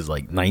since he was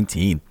like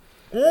 19.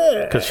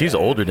 Because she's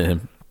older than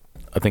him,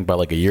 I think by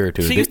like a year or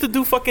two. She used to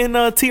do fucking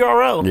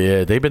TRL.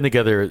 Yeah, they've been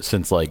together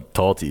since like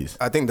Tall Tees.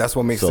 I think that's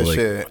what makes So, the like,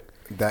 shit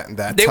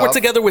that They were tough.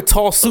 together with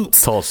tall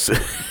suits. Tall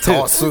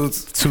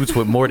suits. suits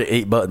with more than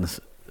 8 buttons,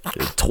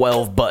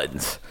 12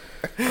 buttons.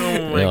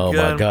 Oh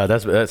my god.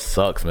 That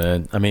sucks,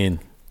 man. I mean,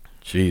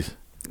 jeez.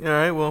 All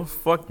right, well,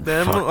 fuck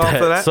them Fuck off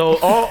that. of that.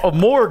 So,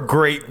 more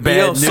great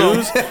bad Yo,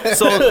 news.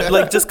 So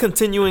like, just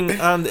continuing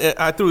on,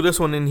 I threw this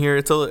one in here.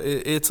 It's a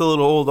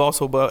little old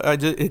also, but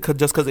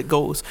just because it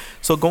goes.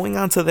 So going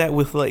on to that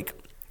with like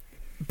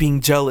being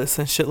jealous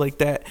and shit like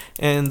that,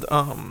 and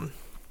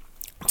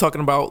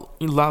talking about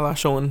Lala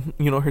showing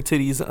her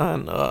titties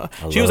on.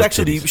 She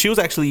was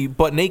actually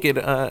butt naked.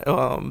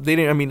 They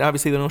didn't. I mean,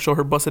 obviously they don't show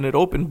her busting it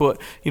open,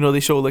 but they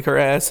show like her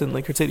ass and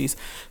like her titties.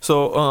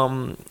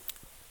 So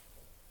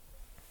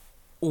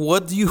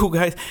what do you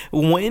guys?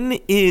 When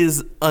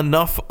is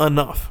enough?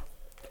 Enough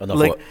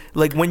Like what?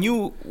 like when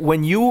you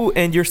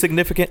and your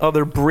significant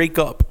other break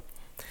up.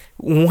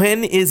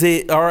 When is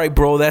it? All right,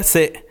 bro. That's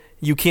it.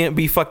 You can't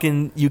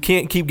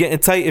keep getting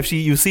tight if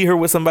you see her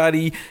with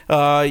somebody.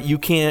 You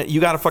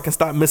gotta fucking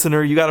stop missing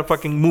her. You gotta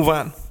fucking move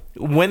on.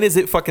 When is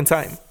it fucking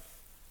time?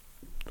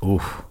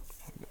 Oof.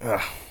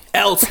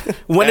 Else.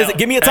 When is it?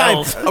 Give me a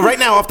time. Right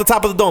now, off the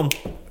top of the dome.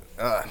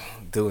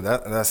 Dude,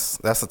 that's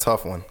a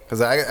tough one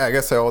because I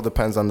guess it all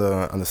depends on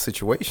the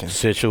situation.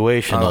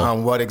 Situational.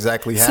 On what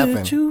exactly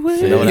happened. You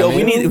know what Yo,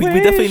 I mean? we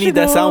definitely need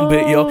that sound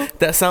bit, yo.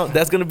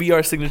 That's gonna be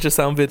our signature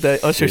sound bit.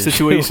 That Usher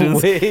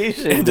situations.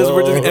 And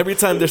we're just every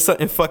time there's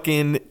something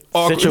fucking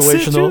awkward.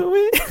 Situational.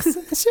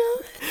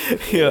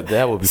 Yeah,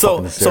 That would be so.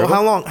 fucking So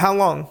hysterical. how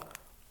long?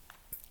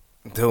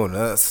 Dude,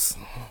 that's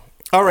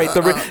All right.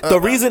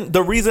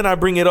 The reason I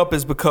bring it up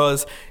is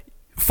because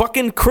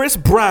fucking Chris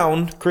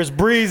Brown. Chris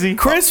Breezy.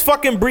 Chris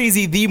fucking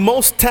Breezy, the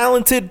most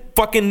talented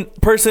fucking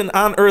person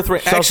on earth.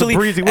 Right? Shouts to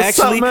Breezy. What's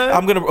up, man?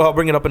 I'm gonna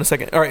bring it up in a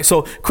second. All right,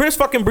 so Chris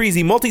fucking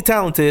Breezy,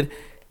 multi-talented,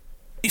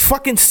 he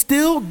fucking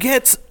still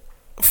gets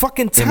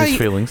fucking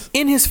tight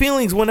in his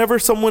feelings whenever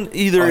someone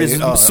either is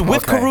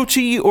with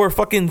Karrueche or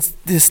fucking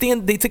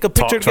they take a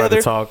picture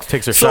together.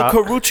 Takes a so shot.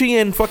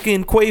 Karrueche and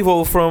fucking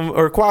Quavo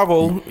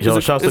Quavo. Yo,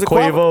 shouts to it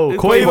Quavo.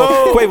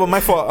 Quavo. My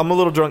fault. I'm a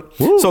little drunk.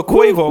 So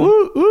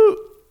Quavo.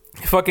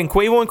 Fucking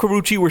Quavo and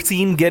Karrueche were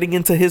seen getting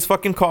into his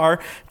fucking car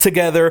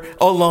together,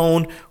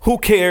 alone. Who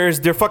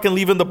cares? They're fucking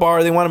leaving the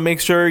bar. They want to make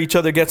sure each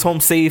other gets home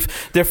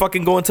safe. They're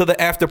fucking going to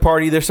the after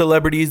party. They're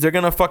celebrities. They're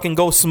gonna fucking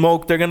go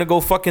smoke. They're gonna go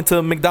fucking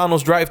to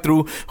McDonald's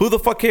drive-thru. Who the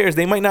fuck cares?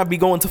 They might not be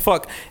going to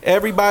fuck.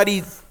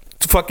 Everybody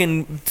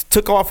fucking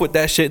took off with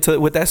that shit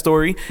with that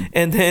story,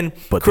 and then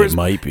they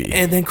might be.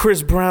 And then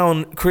Chris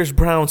Brown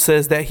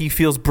says that he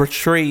feels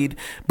betrayed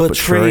by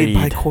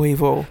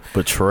Quavo.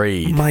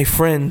 Betrayed. My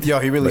friend. Yo,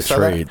 he really said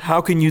that? How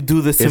can you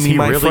do this to me,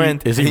 my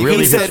friend? Is he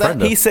really his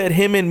friend? He said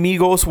him and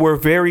Migos were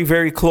very,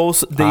 very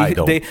close. I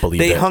don't believe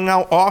they that. hung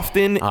out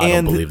often,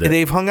 and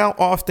they've hung out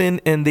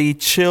often, and they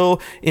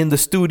chill in the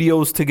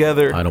studios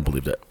together. I don't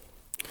believe that.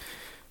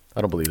 I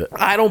don't believe that.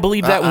 I don't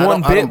believe that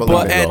one bit,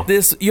 but at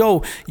this,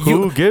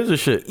 who gives a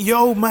shit?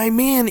 Yo, my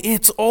man,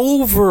 it's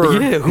over.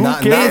 Yeah, who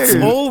cares?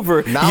 It's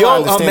over. Now yo, I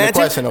understand imagine, the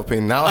question, OP.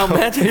 Now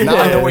imagine,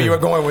 I know where you were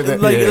going with it.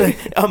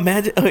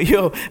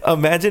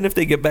 Imagine if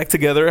they get back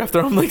together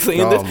after I'm like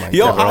saying Oh this. my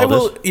Yo, God. I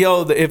will.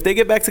 Yo, if they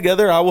get back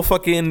together, I will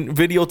fucking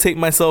videotape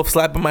myself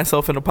slapping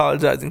myself and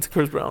apologizing to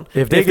Chris Brown.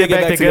 If they get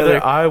back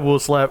together, I will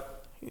slap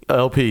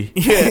LP.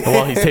 Yeah,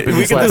 while he's taping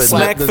we me can do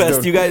slapping. Smack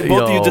Fest. You guys,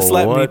 both of you just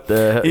slap me. What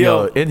the hell?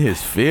 Yo, in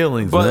his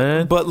feelings,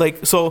 man. But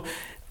like, so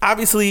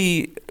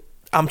obviously,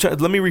 I'm trying.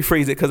 Let me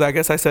rephrase it because I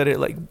guess I said it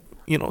like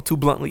too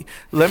bluntly.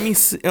 Let me.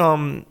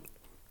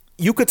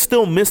 You could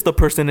still miss the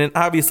person, and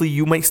obviously,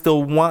 you might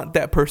still want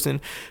that person.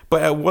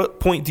 But at what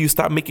point do you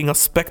stop making a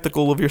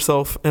spectacle of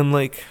yourself and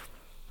like?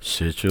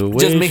 Situational.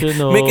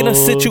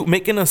 Just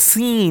making a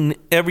scene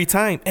every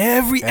time,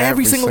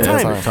 every single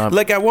time.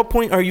 Like, at what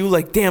point are you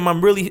like, damn, I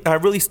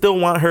really still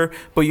want her,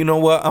 but you know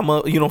what, I'm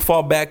a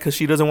fall back because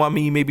she doesn't want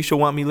me. Maybe she'll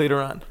want me later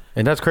on.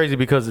 And that's crazy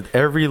because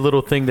every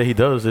little thing that he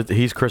does,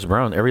 he's Chris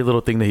Brown. Every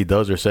little thing that he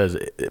does or says,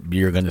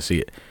 you're gonna see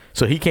it.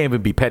 So he can't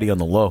even be petty on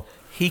the low.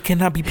 He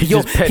cannot be.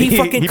 He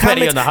fucking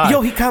comments. on the high.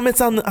 Yo, he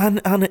comments on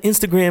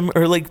Instagram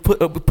or like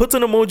puts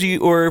an emoji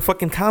or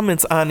fucking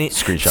comments on it.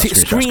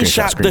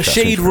 Screenshot the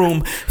shade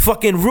room.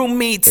 Fucking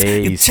roommates.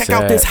 Check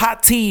out this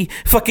hot tea.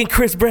 Fucking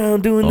Chris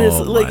Brown doing this.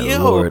 Like,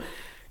 yo, Lord.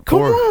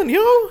 come on,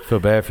 yo. Feel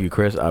bad for you,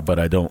 Chris, but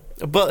I don't.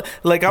 But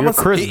like, I'm a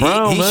Chris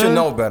Brown. He should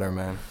know better,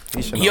 man.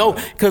 Yo,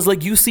 because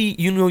like you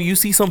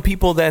see some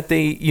people that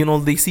they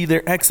see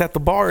their ex at the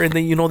bar and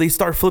they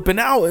start flipping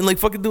out and like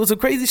fucking doing some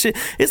crazy shit.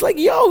 It's like,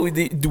 yo,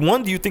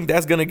 do you think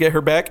that's gonna get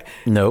her back?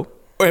 No.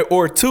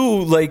 or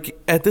two, like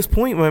at this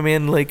point, my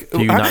man, like, Do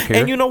you not care?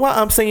 and you know what?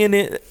 I'm saying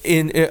it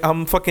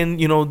I'm fucking,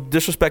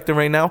 disrespecting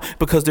right now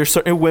because there's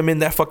certain women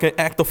that fucking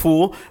act a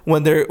fool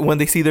when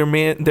they see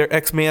their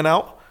ex-man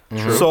out.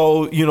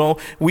 So,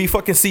 we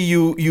fucking see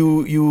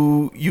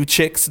you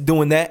chicks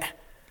doing that.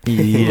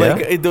 Yeah.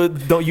 Like,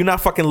 don't you not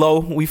fucking low?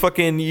 We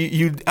fucking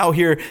you out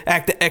here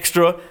acting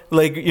extra.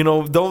 Like,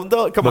 don't come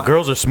But on.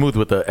 girls are smooth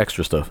with the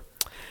extra stuff.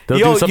 They'll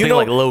Yo, do something you know,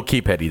 like low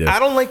key petty though. I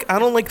don't like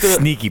the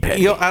Sneaky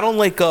petty. Yo, I don't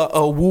like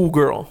a woo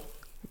girl.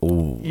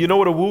 Ooh. You know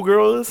what a woo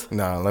girl is?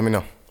 Nah, let me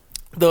know.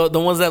 The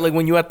ones that, like,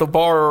 when you at the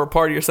bar or a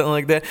party or something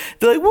like that,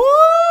 they're like, woo.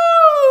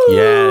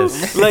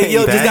 Yes. Like,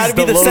 yo, just That's gotta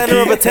be the low center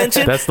key- of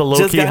attention. That's the low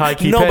Just key, high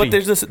key No, petty. but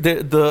there's this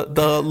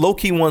the low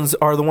key ones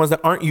are the ones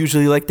that aren't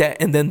usually like that,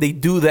 and then they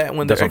do that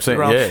when That's they're what I'm extra saying,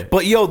 around. yeah.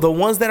 But yo, the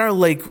ones that are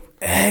like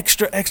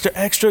extra,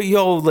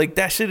 yo, like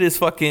that shit is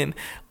fucking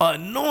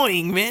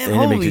annoying, man. And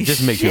Holy it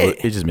just makes you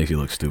shit. it just makes you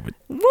look stupid.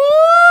 Woo!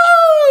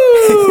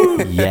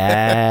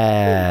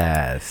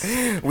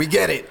 Yes. We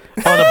get it.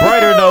 On a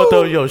brighter note,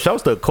 though, yo,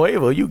 shouts to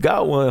Quavo. You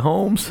got one,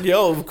 Holmes.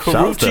 Yo,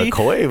 Shouts to Carucci.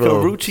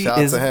 Quavo. Carucci Shout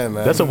out is to him,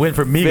 man. That's a win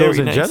for Migos very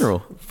in nice.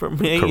 general. For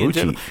me in Carucci.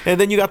 general. And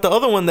then you got the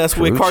other one that's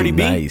with Cardi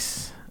B.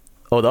 Nice.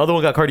 Oh, the other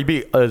one got Cardi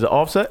B. Is it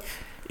Offset?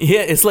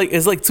 Yeah, it's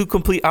like two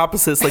complete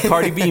opposites. Like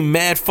Cardi B,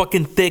 mad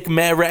fucking thick,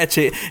 mad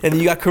ratchet, and then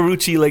you got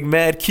Carucci, like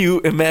mad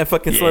cute and mad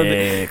fucking slender.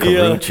 Yeah,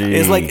 Carucci.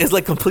 It's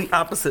like complete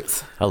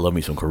opposites. I love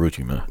me some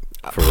Carucci, man.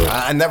 For real.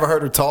 I never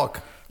heard her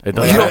talk. It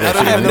Yo, doesn't Yo, have that I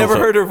shit I've in it, never so-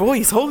 heard her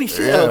voice. Holy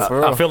shit! Yeah, for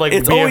real. I feel like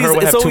It's me and her always-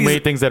 would have it's too always- many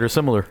things that are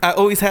similar. I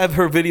always have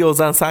her videos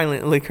on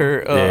silent, like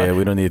her. Yeah,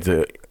 we don't need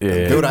to.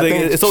 Yeah, Dude, I like,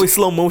 think it's always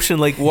slow motion,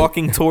 like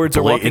walking towards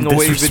or walking Blatant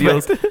away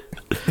disrespect.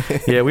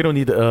 videos. yeah, we don't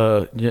need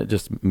to. Yeah,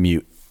 just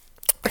mute.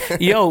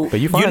 Yo, But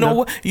you you fine, know though.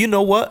 what? You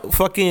know what?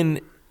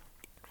 Fucking.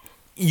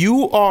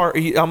 You are.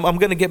 I'm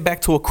gonna get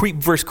back to a creep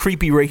versus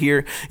creepy right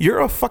here.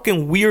 You're a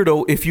fucking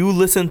weirdo if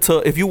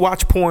you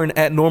watch porn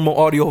at normal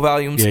audio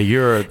volumes. Yeah,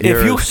 you're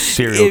a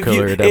serial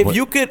killer at that If point.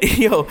 you could,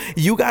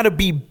 you gotta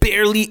be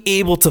barely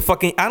able to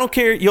fucking. I don't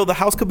care, the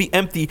house could be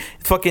empty.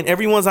 Fucking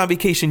everyone's on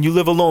vacation. You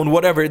live alone.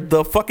 Whatever.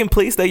 The fucking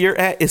place that you're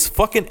at is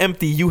fucking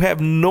empty. You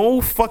have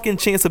no fucking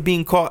chance of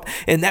being caught,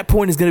 and that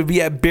porn is gonna be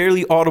at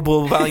barely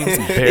audible volumes.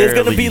 It's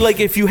gonna be Barely. like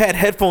if you had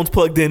headphones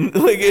plugged in,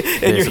 like,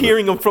 and you're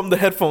hearing them from the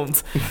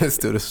headphones. This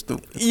dude is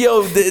stupid.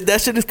 Yo,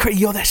 that shit is crazy.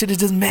 Yo, that shit is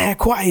just mad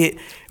quiet.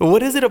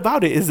 What is it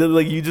about it? Is it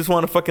like you just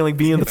want to fucking like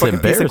be in the It's fucking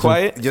peace and embarrassing.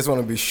 quiet? You just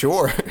want to be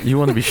sure. You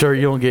want to be sure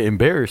you don't get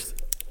embarrassed.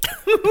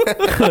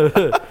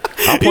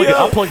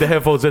 I'll plug the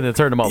headphones in and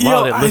turn them out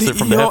loud and listen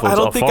from the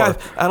headphones afar.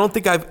 I don't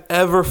think I've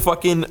ever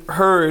fucking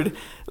heard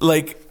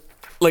like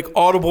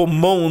audible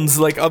moans,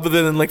 like, other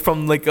than like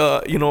from like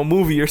a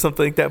movie or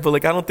something like that. But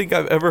like I don't think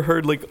I've ever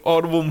heard like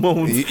audible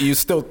moans You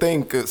still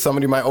think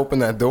somebody might open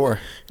that door.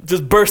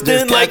 just burst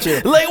Just in like catch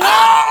you.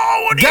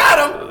 whoa,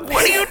 Got him.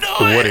 what are you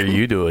doing? What are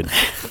you doing?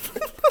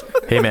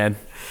 Hey man,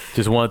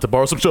 just wanted to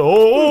borrow some shit.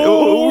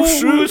 Oh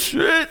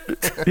shit!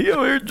 You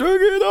over here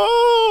jerking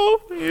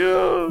off.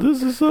 Yeah,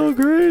 this is so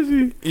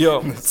crazy.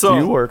 Yo, so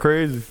You are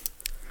crazy.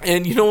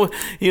 And you know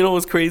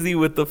what's crazy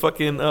with the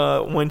fucking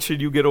when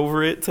should you get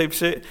over it type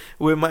shit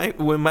with my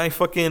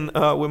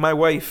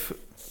wife.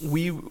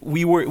 We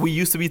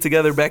used to be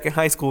together back in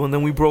high school, and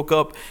then we broke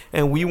up,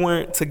 and we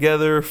weren't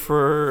together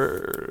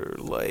for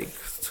like,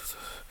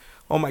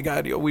 oh my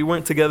god, yo, we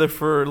weren't together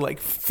for like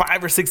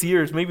 5 or 6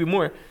 years, maybe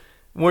more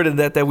than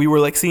that we were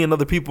like seeing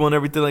other people and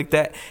everything like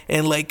that,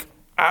 and like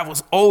I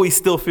was always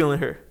still feeling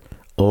her.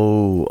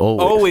 Oh,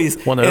 Always.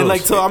 one of And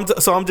those. like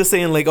so I'm just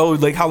saying, like, oh,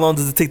 like how long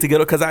does it take to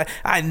get up? Because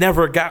I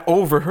never got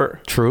over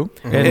her. True,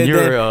 and And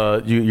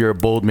you're a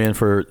bold man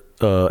for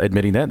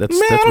admitting that. That's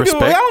Man, that's I don't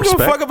respect. give a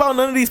respect. fuck about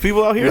none of these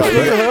people out here. Like,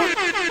 what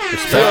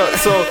the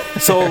hell?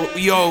 So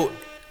yo,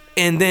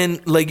 and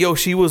then like yo,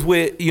 she was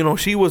with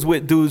dudes.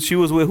 She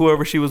was with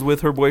whoever she was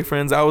with, her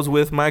boyfriends. I was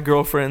with my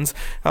girlfriends.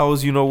 I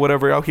was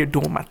whatever out here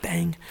doing my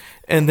thing,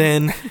 and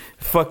then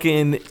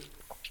fucking.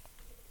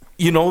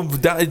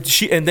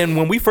 And then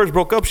when we first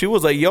broke up, she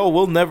was like,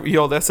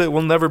 that's it.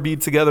 We'll never be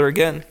together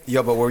again.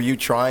 Yo, but were you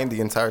trying the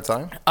entire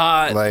time?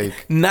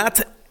 Not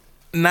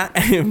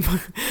actively.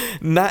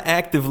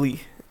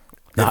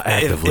 Not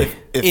actively.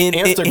 If In-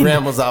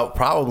 Instagram was out,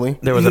 probably.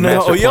 There was a No,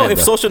 master plan. if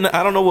though. social,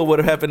 I don't know what would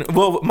have happened.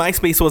 Well,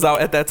 MySpace was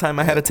out at that time.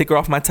 I had to take her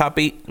off my top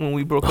 8 when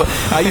we broke up.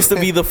 I used to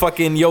be the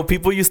fucking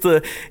people used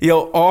to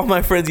all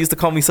my friends used to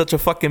call me such a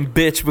fucking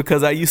bitch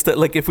because I used to,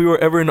 like, if we were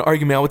ever in an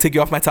argument, I would take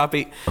you off my top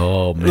 8.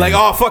 Oh man. Like,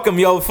 oh fuck them,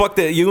 fuck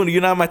that,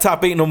 you're not my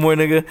top 8 no more,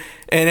 nigga.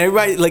 And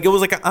everybody, like, it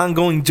was like an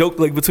ongoing joke,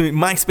 like between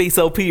MySpace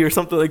LP or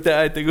something like that.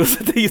 I think it was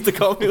they used to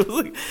call me. It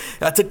was like,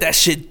 I took that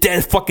shit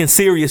dead fucking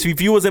serious. If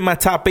you was in my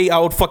top 8, I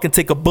would fucking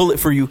take a bullet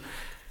for you.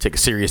 Take a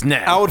serious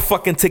nap. I would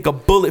fucking take a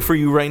bullet for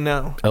you right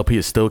now. LP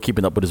is still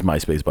keeping up with his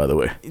MySpace, by the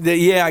way.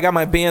 Yeah, I got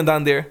my band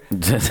on there.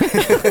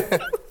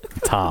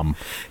 Tom,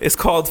 It's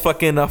called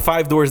fucking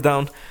 5 Doors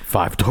Down.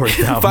 5 doors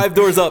down. 5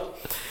 Doors Up.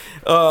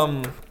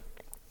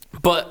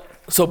 But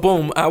So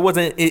boom, I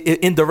wasn't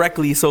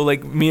indirectly. So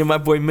like me and my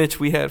boy Mitch,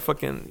 we had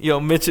fucking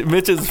Mitch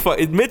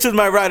is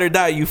my ride or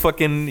die. You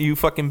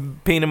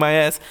fucking pain in my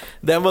ass.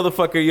 That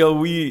motherfucker,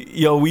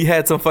 we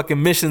had some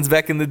fucking missions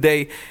back in the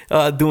day,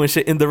 doing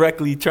shit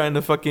indirectly, trying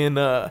to fucking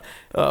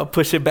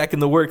push it back in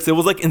the works. It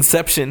was like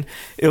Inception.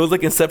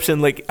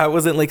 Like I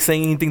wasn't like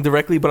saying anything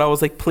directly, but I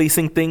was like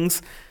placing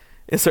things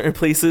in certain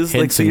places,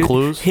 hints like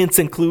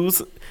and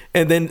clues.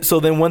 And then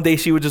one day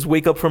she would just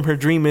wake up from her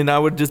dream, and I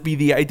would just be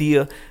the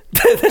idea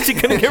that she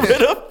couldn't get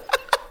rid of.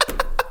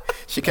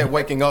 She kept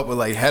waking up with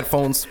like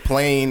headphones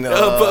playing.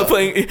 What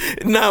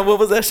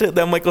was that shit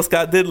that Michael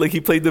Scott did? Like he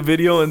played the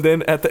video, and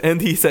then at the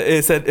end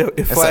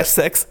it flash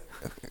sex.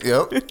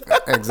 Yep,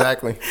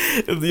 exactly.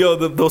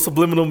 Those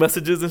subliminal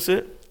messages and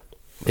shit.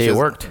 It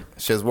worked.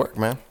 Shit's worked,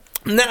 man.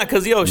 Nah,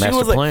 cause she was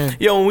like,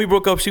 when we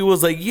broke up, she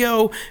was like,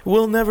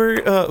 we'll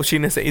never. She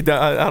didn't say,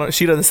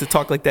 she doesn't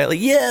talk like that. Like,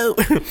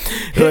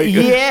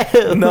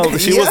 like, no,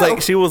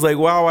 she was like,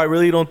 wow, I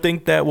really don't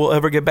think that we'll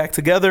ever get back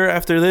together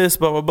after this,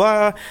 blah blah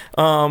blah.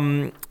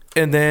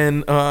 And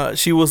then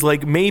she was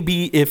like,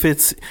 maybe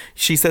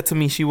she said to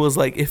me, she was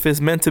like, if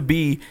it's meant to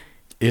be,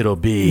 it'll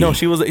be. No,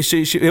 she was.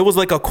 It was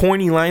like a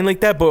corny line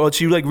like that, but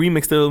she like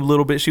remixed it a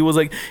little bit. She was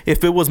like,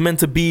 "If it was meant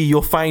to be,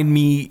 you'll find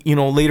me,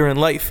 later in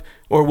life,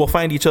 or we'll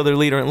find each other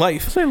later in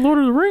life." Say Lord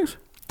of the Rings.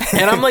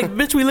 And I'm like,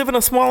 bitch, we live in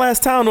a small ass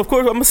town. Of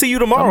course, I'm gonna see you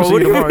tomorrow.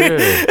 What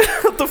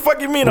the fuck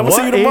you mean? I'm gonna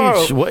see you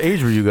tomorrow. What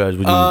age were you guys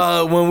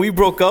when we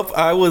broke up?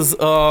 I was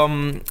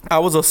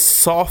a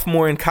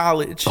sophomore in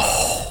college.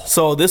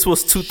 So this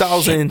was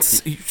 2000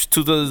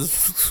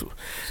 sizzle.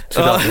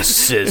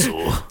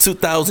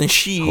 2000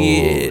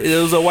 shit.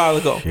 It was a while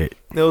ago. Shit.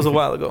 It was a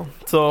while ago.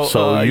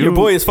 So your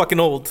boy is fucking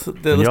old.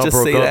 Let's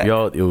just say that.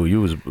 You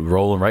was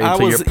rolling right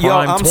into your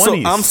prime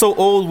 20s. I'm so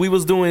old. We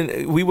was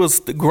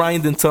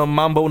grinding to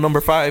Mambo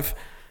number 5.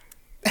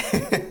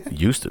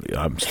 Used to be.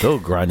 I'm still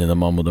grinding the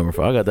Mambo number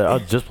 5. I got that. I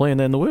was just playing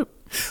that in the whip.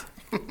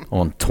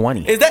 On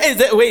 20. Is that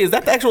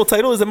the actual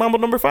title? Is it Mambo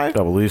number 5? I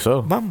believe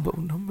so. Mambo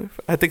number 5.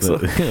 I think so.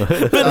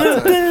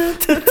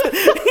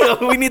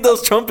 We need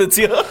those trumpets,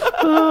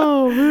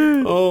 Oh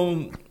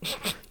man.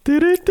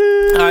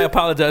 I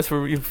apologize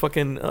for you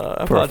fucking.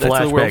 Apologize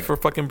to the world for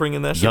fucking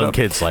bringing that shit up. Young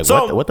kids like,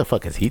 what the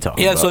fuck is he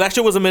talking about? Yeah, so that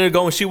shit was a minute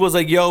ago, and she was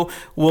like, "Yo,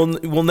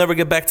 we'll never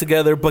get back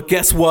together." But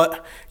guess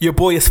what? Your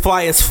boy is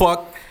fly as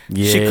fuck.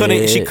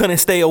 Yeah. She couldn't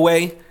stay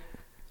away.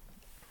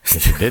 She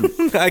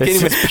didn't. I can't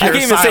even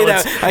say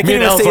that. I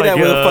can't even say that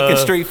with a fucking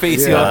straight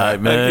face,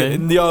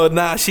 man.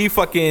 Nah, she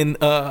fucking.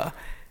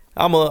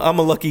 I'm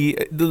a lucky,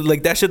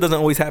 like that shit doesn't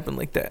always happen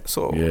like that.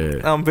 So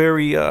I'm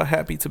very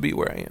happy to be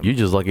where I am. You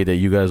just lucky that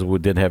you guys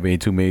didn't have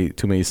too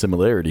many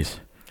similarities.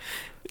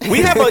 We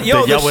have the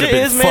shit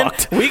is, man.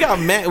 Fucked. We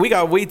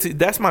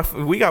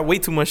got way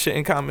too much shit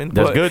in common.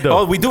 That's good though.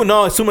 Oh, we do.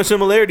 No, it's too much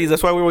similarities.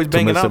 That's why we're always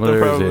banging out them.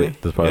 Probably. Yeah.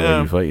 That's probably why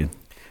you're fighting.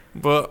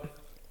 But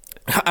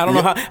I don't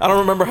know how. I don't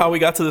remember how we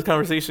got to this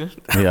conversation.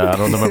 Yeah, I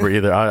don't remember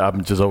either.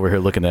 I'm just over here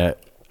looking at.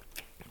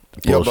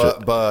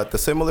 But the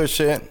similar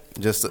shit,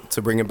 just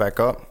to bring it back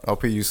up,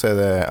 LP, you said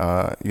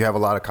that you have a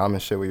lot of common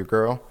shit with your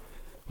girl,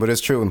 but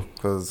it's true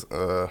because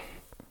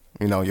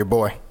your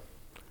boy.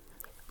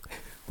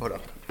 Hold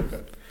up.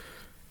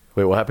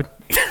 Wait, what happened?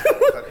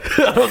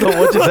 I don't know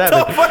what just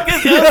happened. What the fuck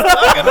is this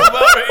talking about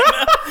right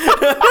now?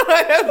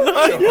 I have no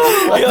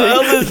idea. Yo,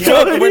 Elvis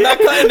joking. We're not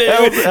cutting it.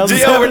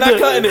 Gio, we're not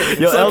cutting it.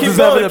 Yo, So keep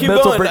going.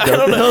 I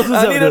don't know.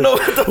 I need to know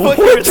what the fuck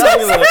you're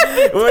talking about.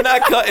 We're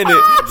not cutting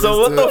it. So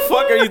what the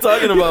fuck are you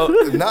talking about?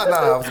 Nah.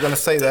 I was gonna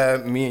say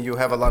that me and you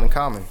have a lot in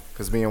common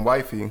because me and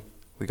wifey,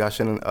 we got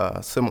shit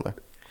similar.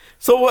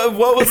 So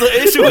what was the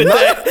issue with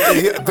that?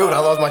 Dude, I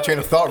lost my train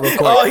of thought real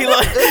quick. Oh,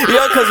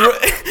 because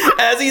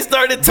as he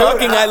started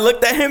talking, I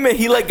looked at him and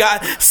he like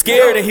got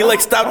scared and he like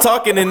stopped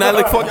talking and I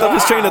like fucked up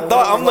his train of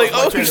thought. I'm like,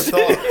 oh shit.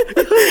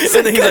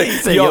 And then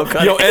he's like, yo,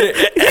 edit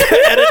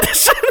that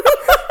shit.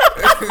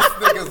 This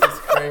nigga's is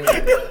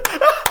crazy.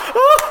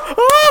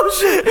 Oh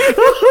shit.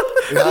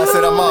 Yeah, I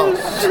said I'm out.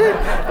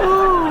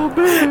 Oh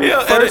man.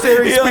 Yo, first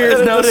Harry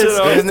Spears notice.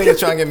 This nigga's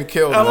trying to get me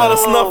killed. I'm out of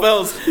snuff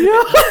else.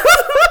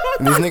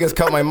 These niggas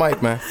cut my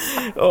mic, man.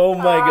 Oh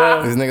my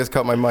god. These niggas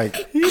cut my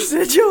mic. He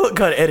said, yo,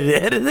 gotta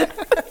edit it.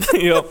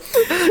 Yo.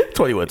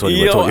 21.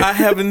 I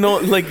haven't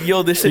known,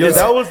 this shit is.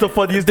 That was the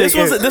funniest thing.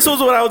 This was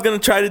what I was gonna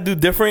try to do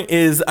different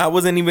is I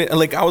wasn't even,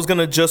 I was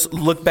gonna just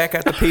look back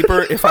at the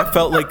paper if I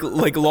felt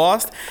like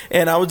lost.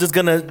 And I was just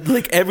gonna,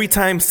 every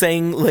time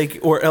saying,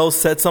 or else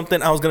said something,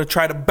 I was gonna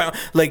try to bounce,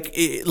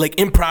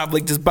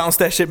 improv, just bounce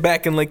that shit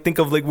back and, think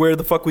of, where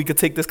the fuck we could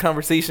take this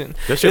conversation.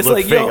 That shit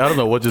looked fake. I don't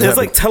know what just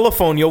happened. It's like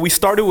telephone, yo. We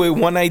started with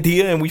one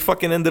idea and we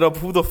fucking ended up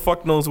who the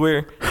fuck knows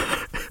where.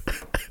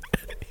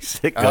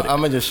 I'm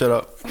gonna just shut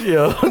up.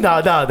 Yo,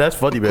 nah, that's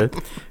funny, man.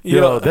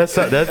 Yo, that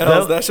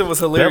shit was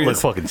hilarious. That looked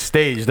fucking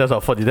staged. That's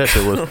how funny that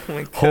shit was.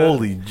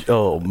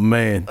 Oh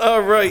man.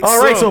 All right,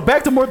 so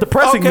back to more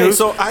depressing news.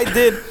 So I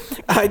did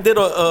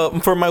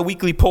for my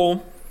weekly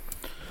poll.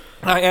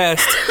 I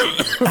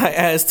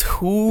asked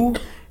who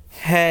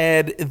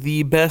had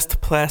the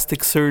best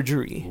plastic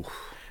surgery.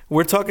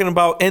 We're talking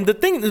about, and the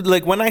thing,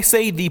 like when I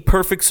say the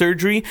perfect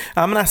surgery,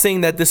 I'm not saying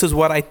that this is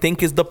what I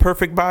think is the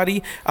perfect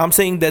body. I'm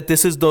saying that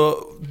this is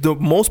the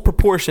most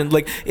proportioned.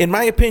 Like in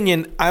my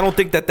opinion, I don't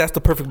think that that's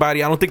the perfect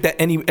body. I don't think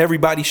that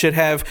everybody should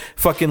have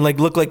fucking like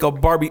look like a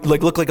Barbie,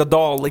 like look like a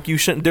doll. Like you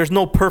shouldn't. There's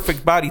no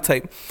perfect body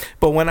type.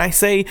 But when I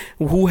say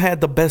who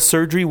had the best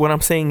surgery, what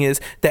I'm saying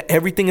is that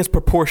everything is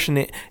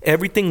proportionate.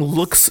 Everything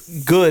looks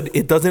good.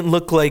 It doesn't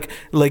look like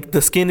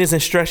the skin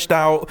isn't stretched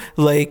out,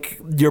 like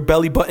your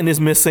belly button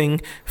is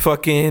missing.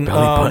 Fucking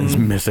belly button's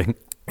missing.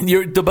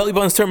 The belly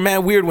buttons turn mad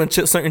weird when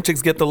certain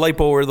chicks get the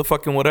lipo or the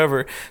fucking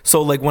whatever.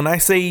 So like when I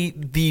say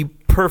the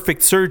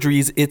perfect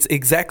surgeries, it's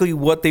exactly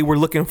what they were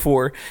looking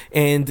for,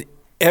 and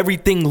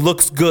everything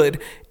looks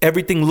good.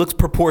 Everything looks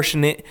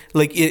proportionate.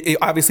 Like it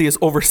obviously is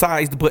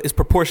oversized, but it's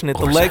proportionate.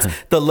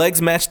 The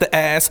legs match the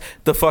ass.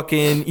 The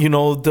fucking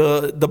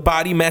the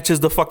body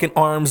matches the fucking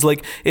arms.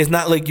 Like it's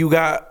not like you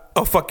got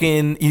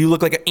you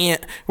look like an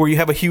ant where you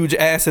have a huge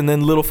ass and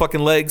then little fucking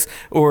legs,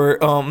 or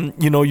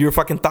your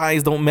fucking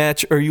thighs don't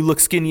match, or you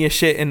look skinny as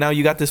shit and now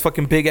you got this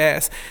fucking big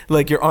ass.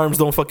 Like your arms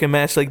don't fucking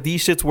match. Like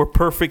these shits were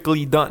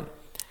perfectly done.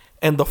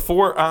 And the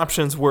 4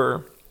 options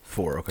were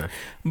okay.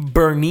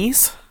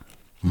 Bernice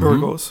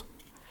Burgos,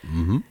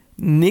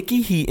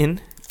 Nikki Heaton,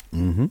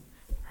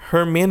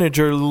 her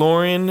manager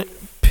Lauren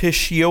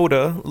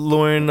Pisciotta,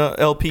 Lauren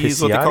LP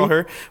is what they call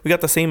her. We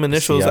got the same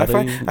initials. I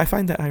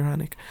find that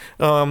ironic.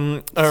 All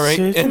right,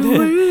 and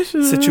then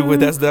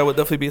that would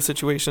definitely be a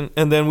situation.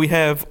 And then we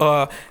have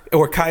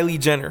or Kylie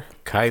Jenner.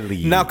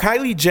 Now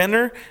Kylie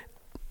Jenner,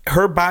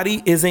 her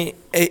body isn't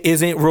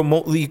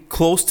remotely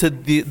close to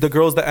the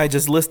girls that I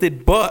just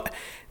listed, but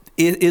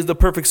it is the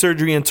perfect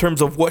surgery in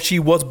terms of what she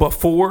was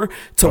before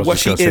to what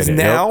she is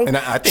now. And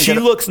I think she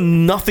looks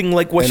nothing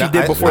like what she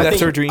did before that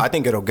surgery. I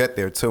think it'll get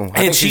there too.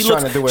 I think she's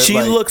trying to do it.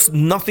 She looks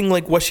nothing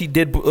like what she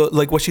did,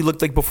 like what she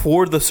looked like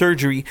before the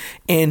surgery,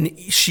 and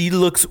she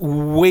looks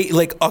way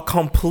like a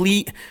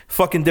complete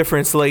fucking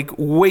difference, like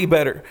way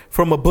better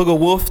from a Booger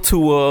Wolf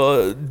to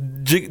a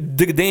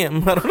Dig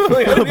Damn. I don't know,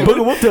 like,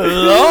 Booger Wolf to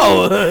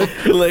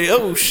like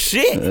oh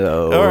shit.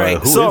 All right,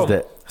 who is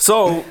that?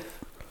 So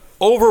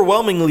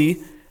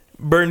overwhelmingly,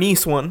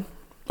 Bernice won.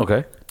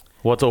 Okay.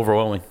 What's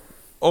overwhelming?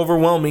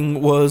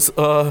 Overwhelming was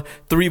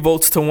 3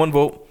 votes to 1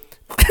 vote.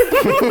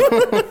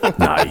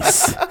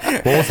 Nice.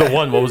 What was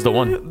the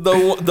one?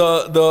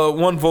 The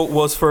 1 vote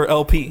was for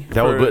LP.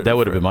 That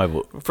would have been my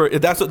vote.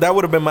 That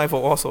would have been my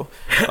vote also.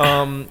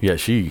 Yeah,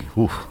 she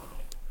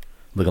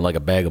looking like a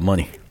bag of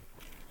money.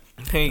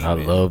 Hey, I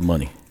love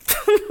money.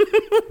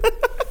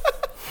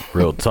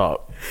 Real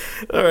talk.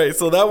 All right,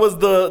 so that was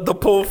the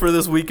poll for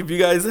this week. If you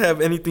guys have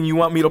anything you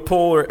want me to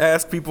poll or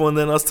ask people and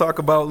then us talk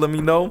about, let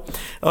me know.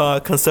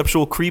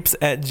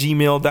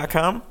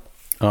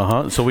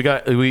 conceptualcreeps@gmail.com. So we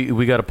got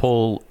a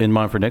poll in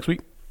mind for next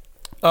week.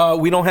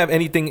 We don't have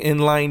anything in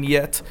line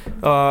yet.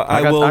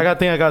 I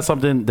got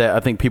something that I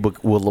think people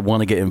will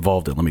want to get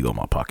involved in. Let me go in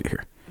my pocket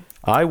here.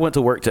 I went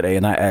to work today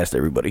and I asked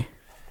everybody.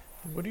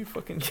 What are you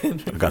fucking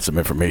getting? I got some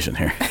information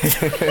here.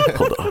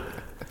 Hold on.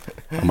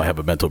 I might have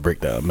a mental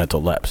breakdown,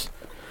 mental lapse.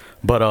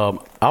 But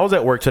I was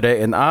at work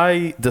today, and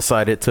I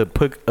decided to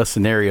put a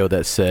scenario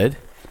that said,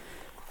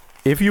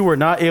 if you were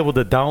not able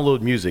to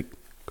download music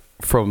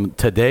from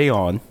today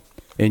on,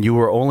 and you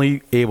were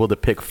only able to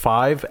pick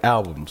 5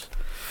 albums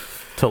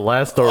to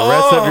last the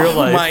rest of your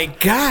life. Oh, my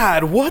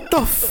God. What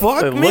the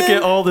fuck, man? Look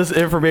at all this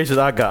information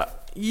I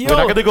got. We're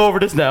not going to go over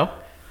this now.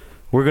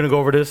 We're going to go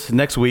over this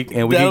next week,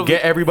 and we can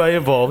get everybody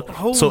involved.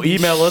 So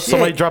email us. Shit.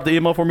 Somebody drop the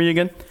email for me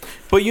again.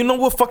 But you know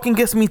what fucking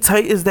gets me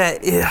tight is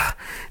that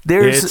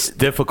it's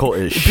difficult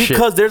as shit.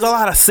 Because there's a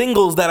lot of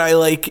singles that I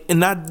like,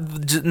 and not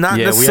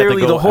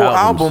necessarily the whole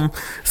album.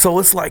 So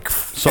it's like,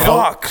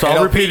 fuck. So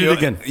I'll repeat it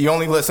again. You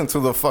only listen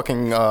to the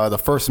fucking the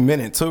first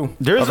minute, too.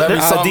 There's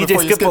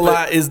DJ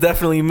Skip-A-Lot is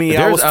definitely me.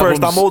 I was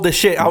first. I'm old as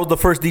shit. I was the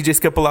first DJ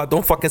Skip-A-Lot.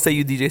 Don't fucking say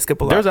you DJ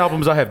Skip-A-Lot. There's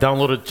albums I have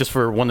downloaded just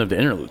for one of the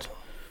interludes.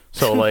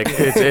 So like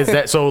it's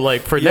that. So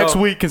like for next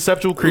week,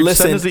 Conceptual Creeps,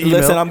 send us the email.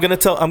 Listen, I'm gonna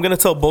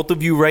tell both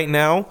of you right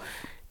now,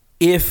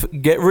 if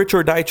Get Rich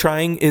or Die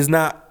Trying is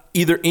not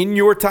either in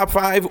your top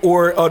 5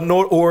 or a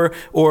note or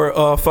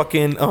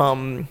fucking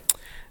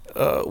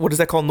what is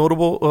that called?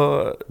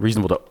 Notable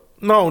Reasonable Doubt.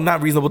 No,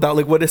 not Reasonable Doubt.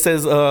 Like what it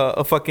says,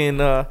 a fucking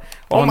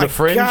on the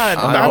fringe. God,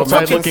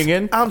 outside looking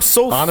in. I'm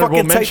so honorable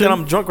fucking mention? tight that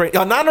I'm drunk right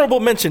now. An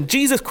honorable mention.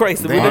 Jesus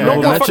Christ. Damn, no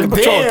more fucking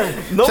Patron.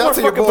 No more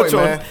fucking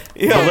Patron.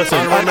 Yeah, listen,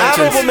 an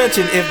honorable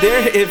mention.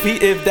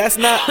 If that's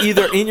not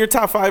either in your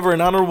top 5 or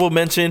an honorable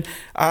mention,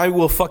 I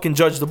will fucking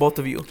judge the both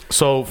of you.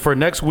 So for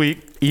next week,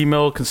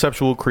 email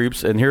Conceptual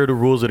Creeps, and here are the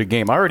rules of the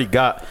game. I already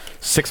got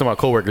 6 of my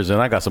coworkers,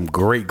 and I got some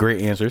great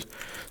answers.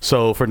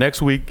 So for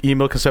next week,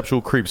 email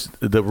Conceptual Creeps.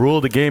 The rule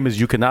of the game is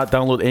you cannot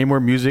download any more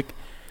music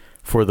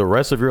for the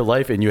rest of your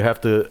life, and you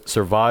have to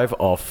survive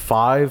off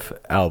 5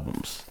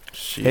 albums.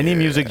 Shit. Any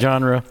music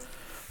genre,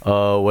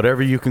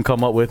 whatever you can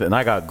come up with. And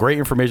I got great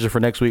information for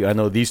next week. I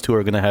know these two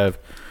are going to have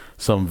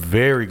some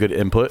very good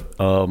input.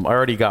 I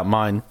already got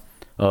mine.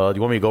 Do you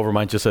want me to go over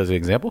mine just as an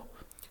example?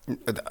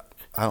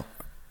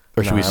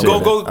 Or should we say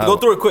go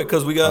through it quick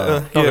because we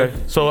got okay.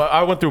 So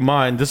I went through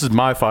mine. This is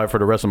my 5 for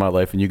the rest of my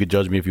life, and you could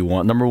judge me if you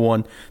want. Number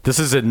 1, this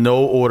is in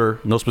no order,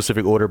 no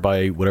specific order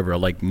by whatever I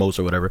like most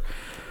or whatever.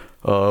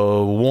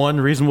 1,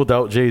 Reasonable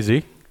Doubt,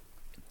 Jay-Z.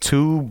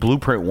 2,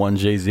 Blueprint 1,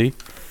 Jay-Z.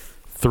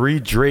 3,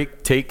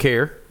 Drake, Take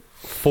Care.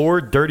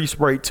 4, Dirty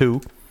Sprite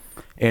 2.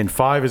 And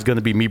 5 is going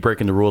to be me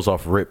breaking the rules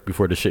off rip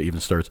before the shit even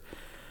starts.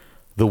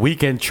 The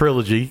Weeknd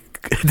trilogy,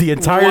 the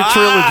entire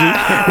trilogy,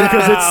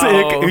 because it's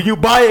sick. When you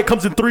buy it, it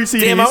comes in 3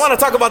 CDs. Damn, I want to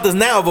talk about this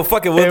now, but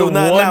fuck it, we'll do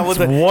not now.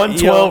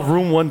 112,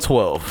 room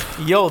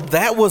 112. Yo,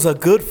 that was a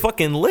good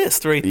fucking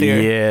list right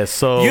there. Yeah,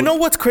 so you know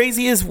what's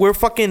crazy is we're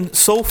fucking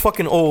so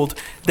fucking old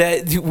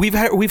that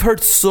we've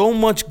heard so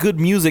much good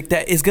music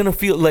that is gonna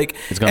feel like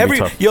it's gonna be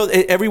tough.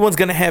 Everyone's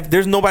gonna have.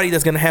 There's nobody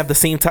that's gonna have the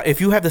same top. If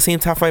you have the same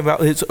top 5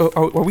 out,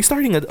 are we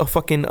starting a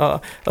fucking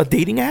a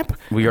dating app?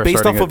 We are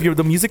based off of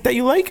the music that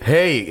you like.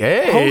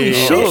 Hey. Holy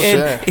shit. Oh,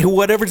 and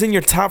whatever's in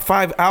your top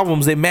 5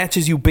 albums, it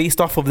matches you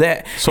based off of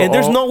that. So and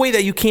there's no way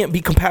that you can't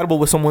be compatible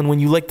with someone when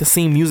you like the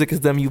same music as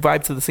them. You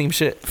vibe to the same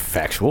shit.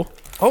 Factual.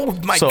 Oh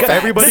my so god!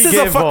 Everybody this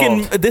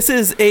is this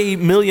is a $1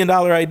 million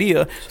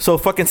idea. So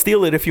fucking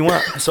steal it if you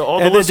want. So all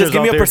the and listeners just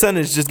give me out a there,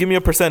 percentage. Just give me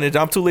a percentage.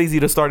 I'm too lazy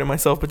to start it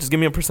myself, but just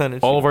give me a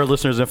percentage. All of our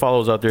listeners and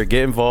followers out there,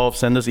 get involved.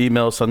 Send us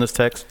emails. Send us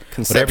texts.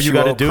 Whatever you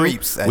got to do.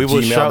 We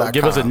will shout.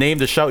 Give us a name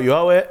to shout you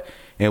out at,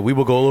 and we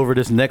will go over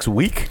this next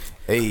week.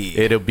 Hey.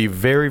 It'll be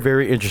very,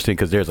 very interesting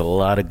because there's a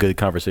lot of good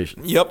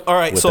conversation. Yep. All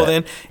right. So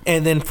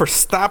then for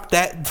Stop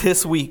That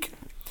this week,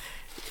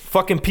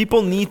 fucking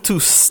people need to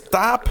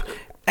stop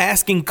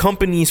asking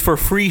companies for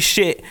free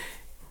shit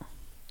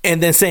and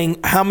then saying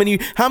how many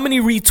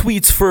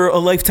retweets for a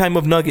lifetime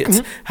of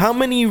nuggets, how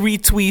many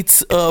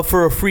retweets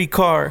for a free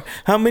car,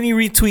 how many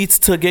retweets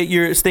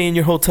to stay in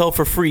your hotel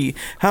for free,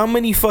 how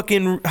many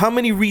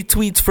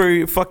retweets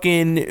for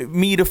fucking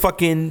me to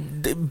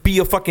fucking be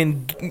a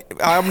fucking,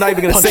 I'm not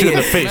even gonna say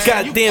it.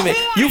 God damn it,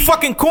 you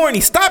fucking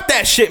corny. Stop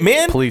that shit,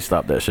 man. Please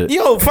stop that shit.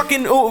 Yo,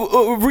 fucking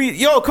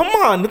yo, come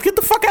on, get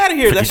the fuck out of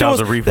here. That shit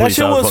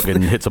was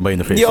fucking hit somebody in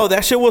the face. Yo,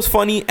 that shit was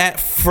funny at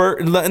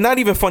first. Not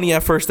even funny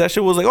at first. That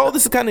shit was like, oh,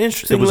 this is kind of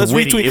interesting. Let's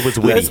retweet. It was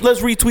witty. Let's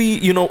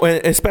retweet. You know,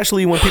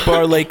 especially when people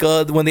are like,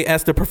 when they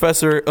ask the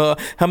professor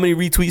how many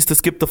retweets to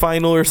skip the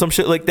final or some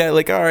shit like that.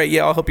 Like, all right,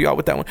 yeah, I'll help you out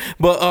with that one.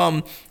 But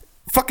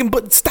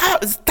but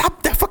stop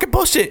that fucking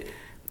bullshit.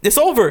 It's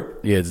over.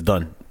 Yeah, it's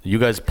done. You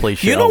guys play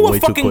shit out way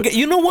too quick.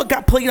 You know what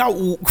got played out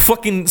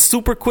fucking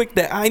super quick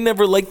that I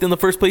never liked in the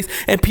first place,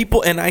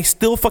 and I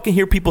still fucking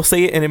hear people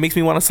say it, and it makes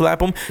me want to slap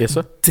them. Yes,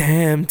 sir.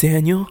 Damn,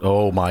 Daniel.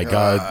 Oh my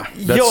god.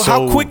 Yo,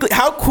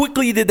 how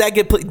quickly did that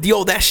get played?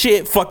 Yo, that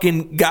shit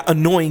fucking got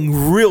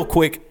annoying real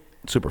quick.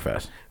 Super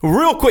fast.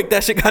 Real quick,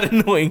 that shit got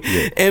annoying.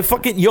 Yeah. And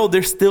fucking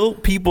there's still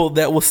people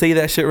that will say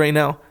that shit right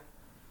now.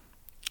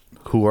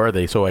 Who are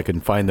they so I can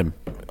find them?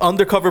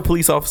 Undercover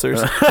police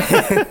officers.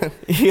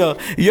 Yo,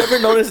 you ever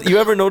notice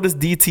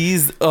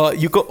DTs?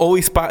 You could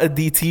always spot a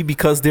DT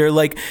because they're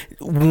like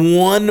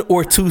 1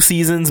 or 2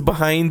 seasons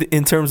behind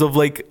in terms of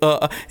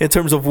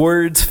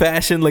words,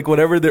 fashion, like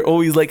whatever. They're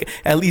always like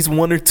at least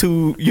 1 or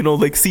 2,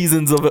 like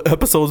seasons of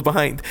episodes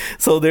behind.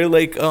 So they're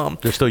like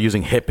they're still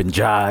using hip and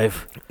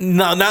jive.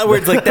 No, not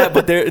words like that,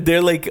 but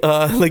they're like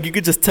you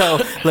could just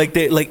tell like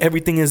they like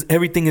everything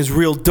is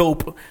real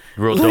dope.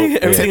 Real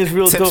dope. Everything is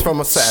real tips dope. From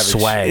a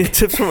savage. Swag.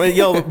 Tips from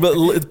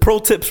pro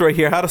tips right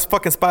here. How to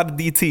fucking spot a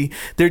DT.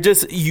 They're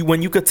just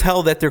when you could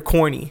tell that they're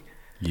corny.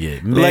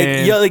 Yeah,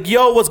 man.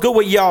 Yo, what's good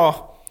with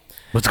y'all?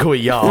 What's good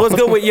with y'all? What's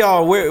good with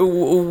y'all?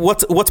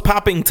 What's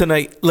popping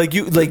tonight? Like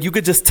you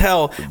could just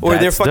tell. Or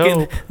That's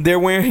they're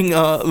wearing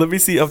let me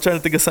see. I'm trying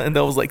to think of something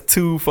that was like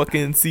 2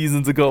 fucking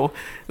seasons ago.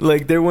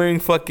 Like they're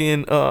wearing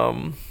fucking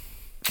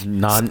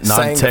non-tech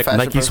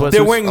Nike sweatsuits.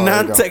 They're wearing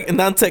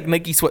non-tech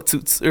Nike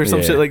sweatsuits or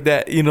some shit like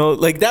that.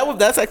 Like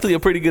that's actually a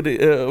pretty good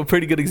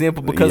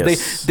example because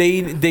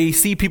they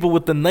see people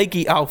with the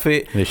Nike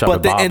outfit,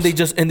 and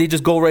they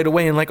just go right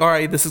away and like, all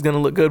right, this is gonna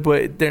look good,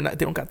 but they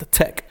don't got the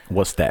tech.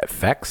 What's that?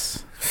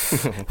 Facts.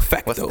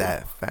 What's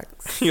that?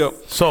 Facts. Yep.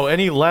 So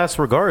any last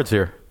regards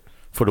here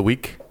for the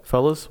week,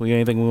 fellas?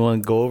 Anything we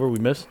want to go over? We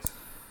missed.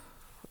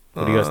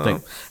 What do you guys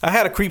think? I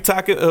had a creep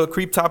topic,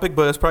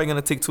 but it's probably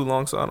gonna take too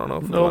long, so I don't know.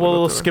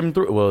 We'll skim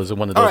through. Well, is it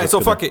one of those? All right, so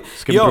fuck it.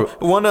 Yo,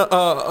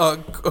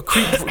 a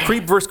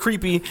creep versus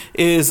creepy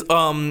is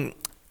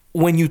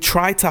when you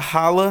try to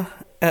holla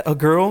at a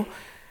girl,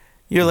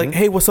 you're like,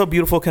 "Hey, what's up,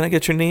 beautiful? Can I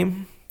get your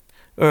name?"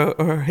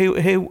 Or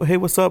hey,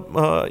 what's up?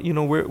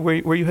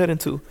 Where you heading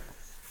to?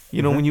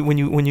 When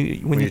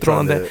you throw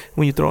on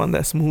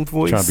that smooth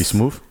voice, trying to be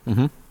smooth.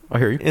 Mm-hmm. I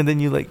hear you. And then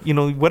you like,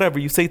 whatever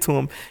you say to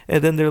them,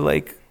 and then they're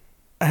like,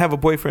 I have a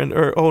boyfriend,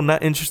 or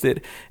not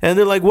interested, and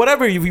they're like,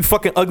 whatever, you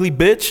fucking ugly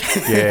bitch,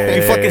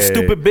 you fucking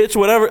stupid bitch,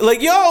 whatever.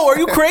 Like, yo, are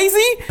you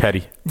crazy?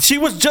 Petty. She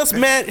was just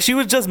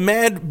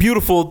mad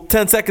beautiful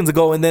 10 seconds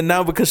ago, and then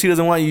now because she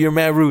doesn't want you, you're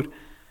mad rude.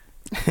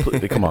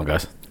 Come on,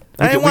 guys.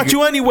 I didn't want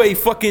you anyway,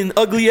 fucking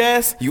ugly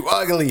ass. You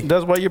ugly.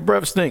 That's why your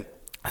breath stink.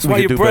 That's why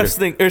your breath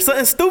stink, or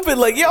something stupid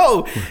like,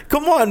 yo,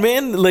 come on,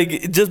 man.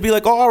 Like, just be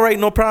like, oh, all right,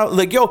 no problem.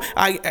 Like, yo,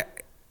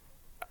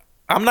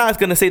 I'm not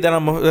gonna say that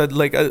I'm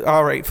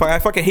all right. I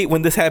fucking hate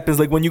when this happens.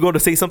 Like when you go to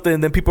say something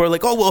and then people are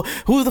like, "Oh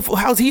well,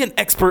 how's he an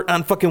expert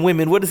on fucking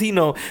women? What does he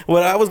know?"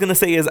 What I was gonna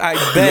say is,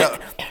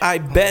 I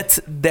bet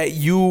that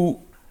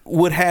you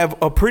would have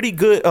a pretty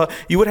good,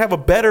 you would have a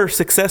better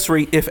success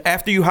rate if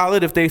after you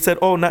hollered, if they said,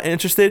 "Oh, not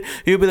interested,"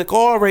 you'd be like,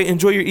 "Oh, all right,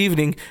 enjoy your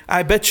evening."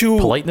 I bet you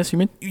politeness. You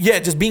mean? Yeah,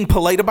 just being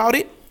polite about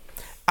it.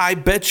 I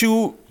bet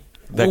you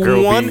that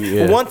girl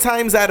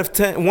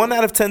one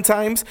out of 10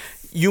 times.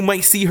 You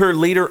might see her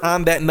later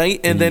on that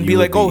night and then be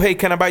like, "Oh, hey,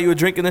 can I buy you a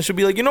drink?" And then she'll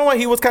be like, "You know what?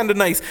 He was kind of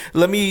nice.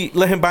 Let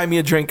him buy me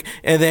a drink."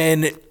 And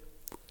then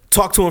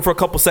talk to him for a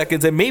couple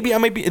seconds. And maybe I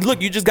might be,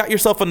 look, you just got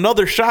yourself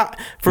another shot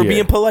for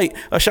being polite.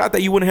 A shot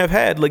that you wouldn't have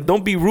had. Like,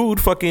 don't be rude.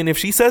 Fucking, if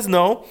she says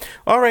no,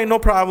 all right, no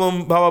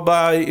problem. Blah, blah,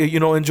 blah. You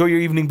know, enjoy your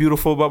evening,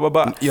 beautiful, blah, blah,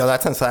 blah. Yo,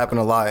 that tends to happen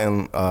a lot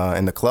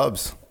in the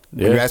clubs.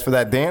 Yeah. When you ask for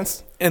that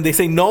dance. And they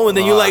say no, and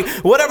then you're like,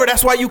 whatever,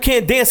 that's why you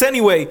can't dance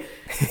anyway.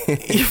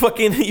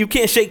 You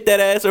can't shake that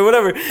ass or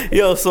whatever.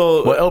 Yo,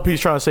 so what LP's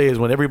trying to say is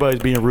when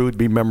everybody's being rude,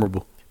 be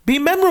memorable. Be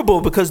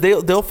memorable because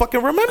they'll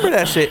fucking remember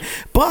that shit.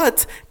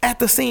 But at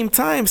the same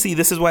time, see,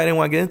 this is why I didn't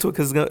want to get into it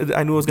because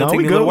I knew it was going to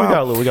take me a little while. We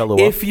got a little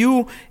while. If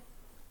you,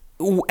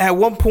 at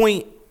one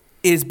point,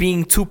 is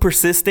being too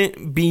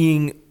persistent,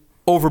 being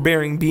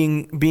overbearing,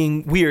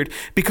 being weird,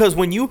 because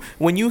when you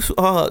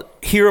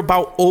hear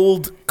about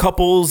old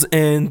couples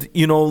and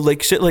you know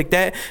like shit like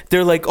that,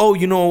 they're like, "Oh,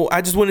 you know,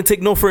 I just wouldn't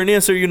take no for an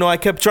answer, you know, I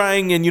kept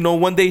trying and you know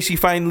one day she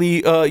finally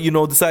you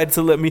know decided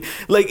to let me."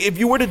 Like if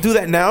you were to do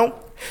that now,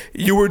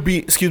 you would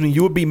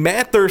be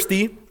mad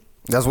thirsty.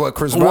 That's what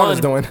Chris Brown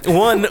is doing.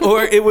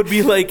 Or it would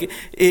be like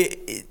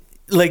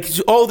like,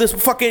 "Oh,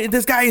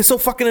 this guy is so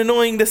fucking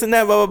annoying, this and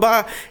that, blah,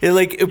 blah, blah."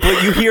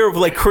 But you hear of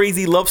like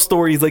crazy love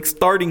stories like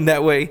starting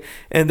that way.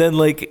 And then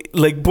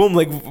like boom,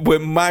 like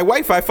with my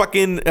wife,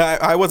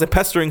 I wasn't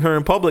pestering her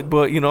in public,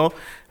 but you know,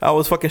 I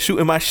was fucking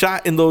shooting my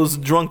shot in those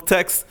drunk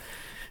texts.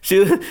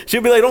 She'll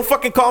be like, "Don't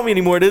fucking call me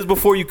anymore." This is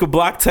before you could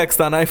block text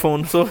on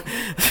iPhone. So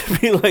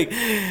it'd be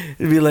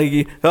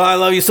like, "Oh, I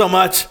love you so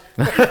much."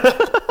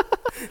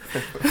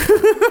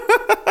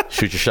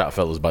 Shoot your shot,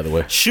 fellas, by the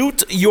way.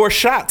 Shoot your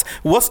shot.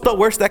 What's the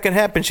worst that can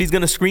happen? She's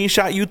going to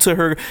screenshot you to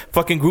her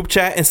fucking group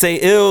chat and say,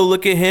 "Ew,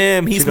 look at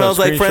him. He smells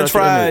like French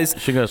fries."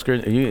 She's going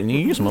to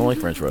you smell like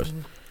French fries.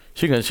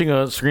 She's going to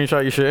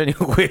screenshot your shit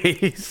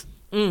anyways.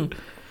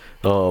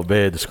 Oh,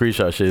 man, the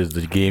screenshot shit is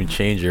the game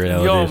changer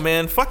nowadays. Yo,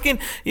 man,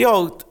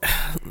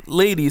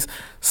 ladies,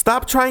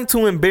 stop trying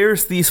to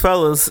embarrass these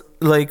fellas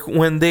like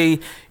when they,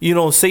 you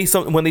know, say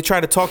something, when they try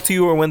to talk to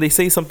you or when they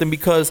say something,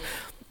 because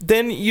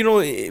then you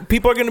know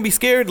people are gonna be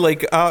scared.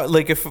 Like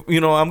if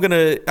you know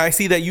I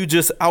see that you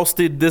just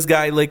ousted this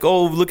guy. Like,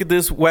 "Oh, look at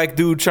this whack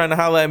dude trying to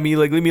holler at me.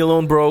 Like, leave me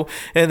alone, bro."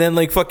 And then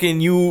like fucking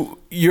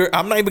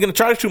I'm not even gonna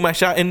try to shoot my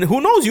shot. And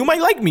who knows, you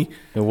might like me.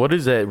 And what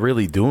is that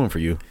really doing for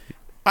you?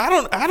 I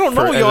don't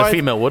know, yo. As a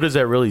female, what is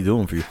that really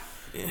doing for you?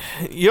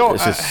 Yo,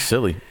 it's just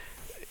silly.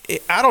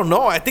 I don't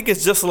know. I think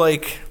it's just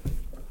like,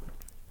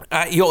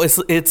 it's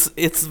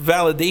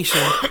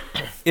validation.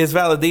 It's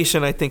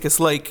validation. I think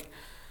it's like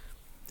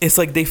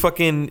they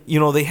fucking, you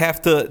know, they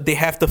have to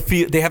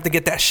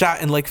get that shot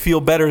and like feel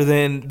better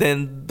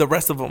than the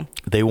rest of them.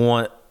 They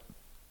want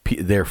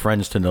their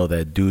friends to know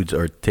that dudes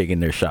are taking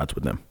their shots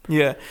with them.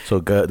 Yeah. So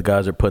the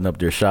guys are putting up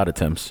their shot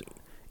attempts,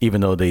 even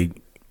though they,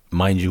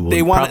 mind you, will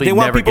probably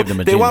never people, give them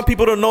a They chance. want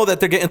people to know that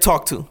they're getting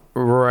talked to.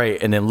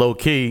 Right. And then low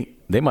key,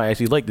 they might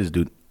actually like this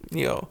dude.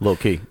 Yo, low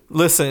key.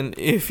 Listen,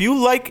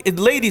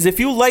 ladies, if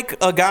you like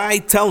a guy,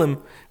 tell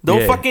him.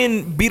 Don't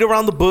fucking beat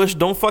around the bush.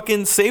 Don't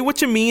fucking say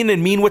what you mean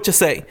and mean what you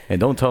say. And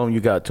don't tell him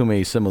you got too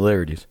many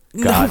similarities.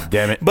 God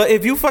damn it. But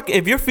if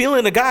you're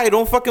feeling a guy,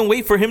 don't fucking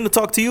wait for him to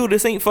talk to you.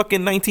 This ain't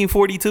fucking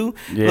 1942.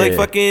 Yeah. Like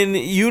fucking,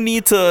 you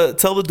need to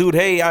tell the dude,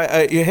 "Hey,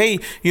 hey,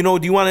 you know,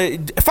 do you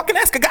want to fucking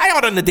ask a guy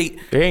out on a date?"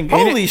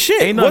 Holy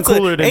shit. Ain't nothing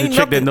cooler than the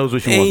chick that knows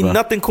what she wants. Ain't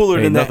nothing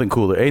cooler than that.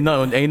 Ain't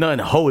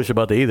nothing hoish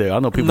about that either. I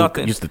know people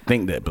used to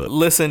think that, but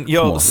listen,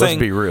 yo, let's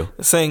be real.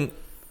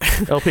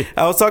 LP.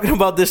 I was talking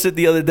about this shit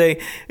the other day.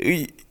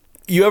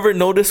 You ever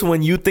notice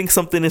when you think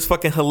something is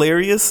fucking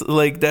hilarious,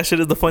 like that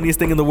shit is the funniest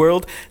thing in the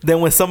world, then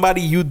when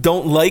somebody you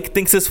don't like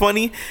thinks it's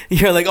funny,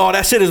 you're like, "Oh,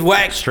 that shit is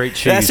whack." Straight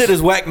cheese. That shit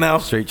is whack now.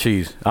 Straight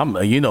cheese.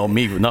 You know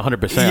me,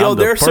 100%. Yo, I'm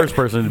the first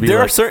person to be there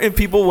are certain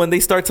people when they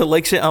start to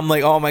like shit, I'm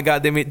like, "Oh my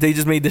god, they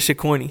just made this shit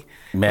corny."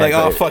 Man, like,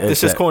 "Oh fuck, this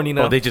shit's corny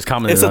now." Oh, they just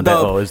commented on that.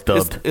 Oh, it's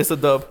dubbed. It's a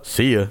dub.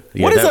 See ya.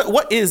 Yeah,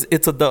 what is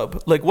it's a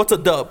dub? Like, what's a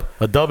dub?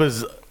 A dub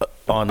is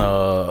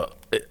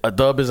a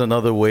dub is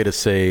another way to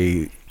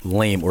say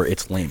lame, or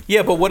it's lame.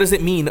 Yeah, but what does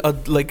it mean? A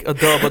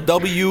dub? A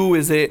W?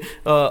 Is it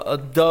a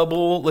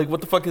double? Like,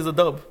 what the fuck is a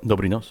dub?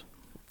 Nobody knows.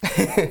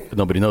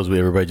 Nobody knows.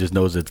 Everybody just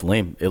knows it's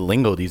lame. It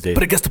lingo these days.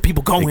 But it gets the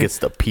people going. It gets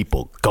the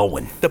people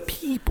going. The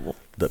people.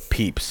 The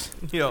peeps.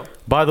 Yo.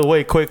 By the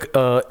way, quick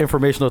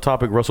informational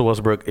topic. Russell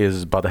Westbrook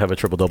is about to have a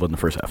triple-double in the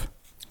first half.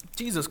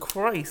 Jesus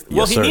Christ. Yes,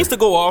 well, he needs to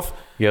go off.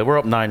 Yeah, we're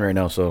up 9 right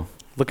now, so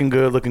looking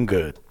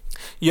good.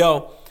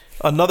 Yo,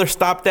 another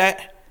stop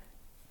that.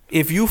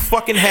 if you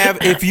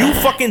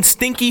fucking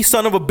stinky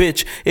son of a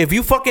bitch, if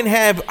you fucking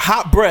have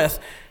hot breath,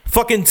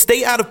 fucking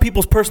stay out of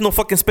people's personal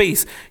fucking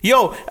space.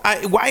 Yo,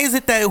 why is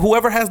it that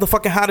whoever has the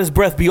fucking hottest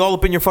breath be all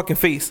up in your fucking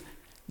face?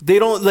 They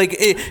don't like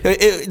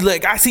it.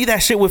 Like I see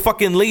that shit with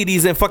fucking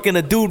ladies and fucking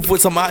a dude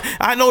with some.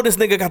 I know this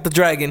nigga got the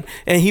dragon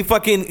and he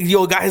fucking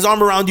got his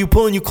arm around you,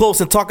 pulling you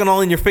close and talking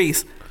all in your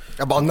face.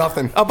 About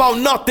nothing.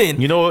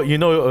 You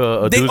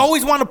know. They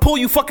always want to pull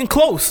you fucking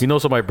close. You know,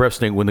 somebody breath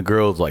stink when the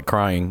girl's like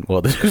crying.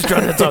 Well, they're just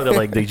trying to talk. They're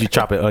like they just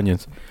chopping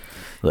onions.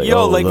 Like,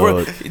 yo, like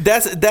Lord.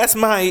 that's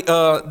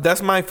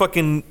my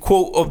fucking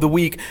quote of the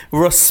week.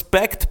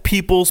 Respect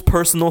people's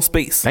personal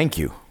space. Thank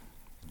you.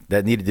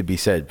 That needed to be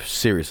said.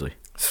 Seriously.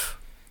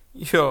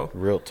 Yo,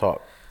 real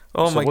talk.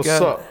 Oh so my what's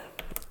god. Up?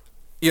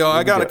 Yo,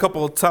 I got a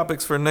couple of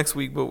topics for next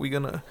week, but we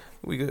could go.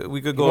 You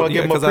want to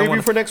give them a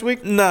preview for next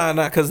week? Nah,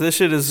 because this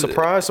shit is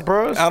surprise.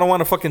 I don't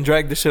want to fucking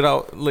drag this shit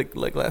out like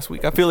last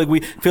week. I feel like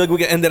we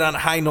can end it on a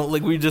high note.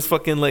 Like we just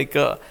fucking like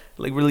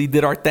really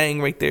did our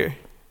thing right there.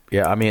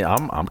 Yeah, I mean,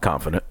 I'm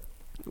confident.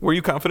 Were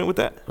you confident with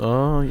that?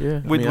 Oh yeah,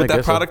 with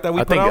that product that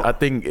we put out. I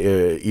think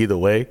either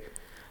way.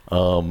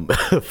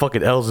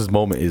 Fucking L's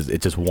moment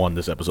it just won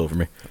this episode for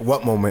me.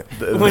 What moment?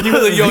 When you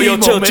were like, yo,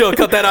 chill,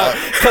 cut that out.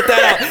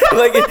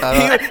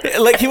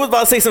 Like he was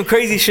about to say some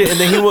crazy shit, and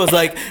then he was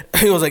like,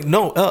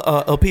 no,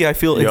 LP, I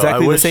feel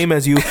exactly the same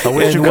as you.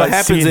 And what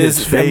happens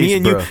is that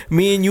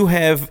me and you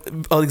have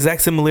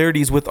exact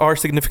similarities with our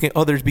significant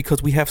others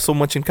because we have so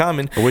much in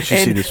common. I wish you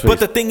see this face.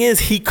 But the thing is,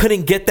 he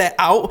couldn't get that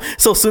out.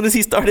 So as soon as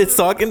he started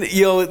talking,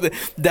 yo,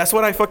 that's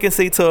what I fucking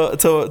say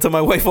to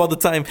my wife all the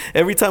time.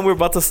 Every time we're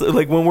about to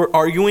when we're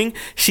arguing.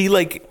 She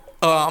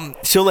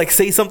she'll like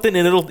say something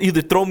and it'll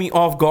either throw me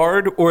off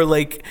guard or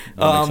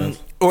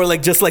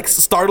just like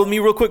startle me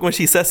real quick when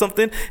she says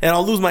something, and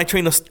I'll lose my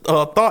train of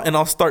thought and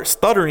I'll start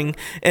stuttering,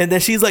 and then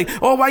she's like,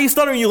 "Oh, why are you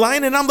stuttering? You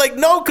lying?" And I'm like,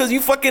 "No, because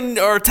you fucking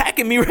are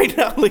attacking me right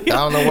now." Like, I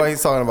don't know what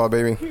he's talking about,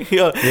 baby.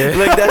 Yeah.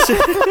 Like that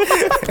shit.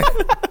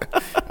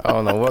 I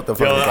don't know what the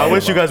fuck. Yo, I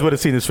wish you guys would have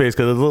seen his face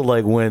because it looked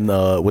like when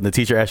the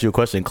teacher asks you a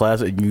question in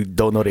class and you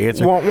don't know the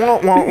answer.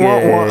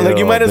 Like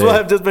you might as well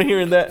have just been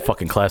hearing that.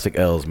 Fucking classic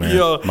L's, man.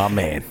 Yo. My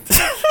man.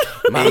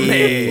 Man.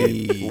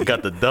 We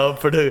got the dub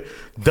for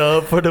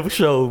the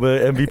show,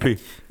 man. MVP.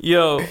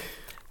 Yo,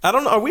 I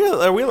don't know. Are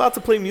we allowed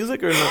to play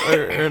music or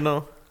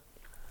no?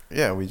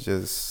 Yeah, we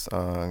just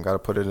gotta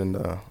put it in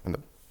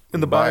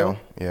the bio.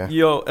 Yeah.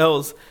 Yo,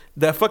 Els,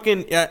 that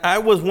fucking I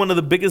was one of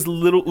the biggest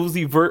Lil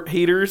Uzi Vert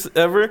haters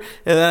ever,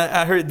 and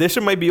I heard this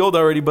shit might be old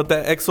already, but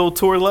that EXO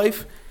Tour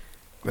Life.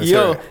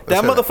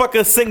 That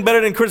motherfucker sing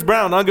better than Chris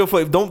Brown. I'll go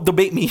for it. Don't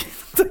debate me.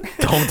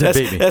 Don't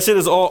debate me. That shit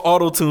is all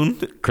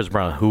auto-tuned. Chris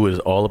Brown, who is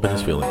all up in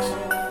his feelings.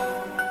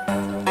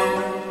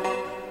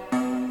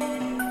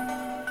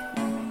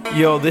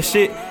 Yo, this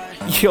shit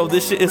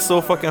is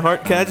so fucking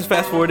hard. Can I just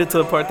fast forward it to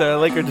the part that I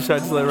like, or should I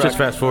just let it rock? Just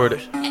fast forward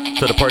it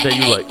to the part that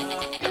you like.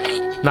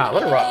 Nah,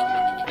 let it rock.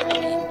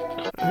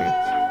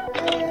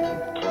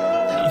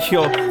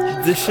 Yo,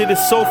 this shit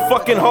is so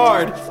fucking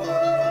hard.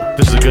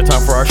 This is a good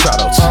time for our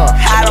shoutouts.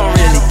 I don't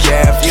really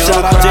care if you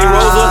shout out Jay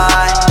Rosa.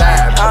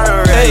 I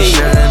don't really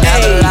should've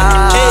never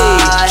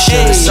lied.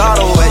 Should've saw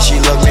the way she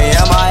looked me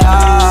in my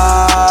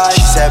eyes.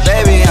 She said,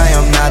 baby, I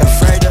am not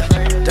afraid to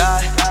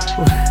die.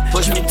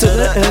 Push me to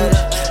the edge.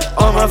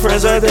 All my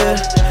friends are there.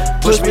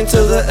 Push me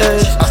to the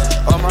edge.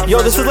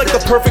 Yo, this is like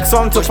the perfect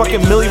song to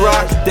fucking Millie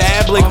Rock,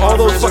 Dab, like all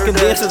those fucking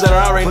dances that are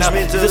out right now.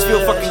 Just feel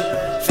fucking.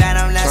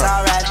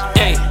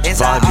 Hey,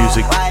 vibe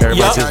music.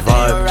 Everybody just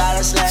vibe.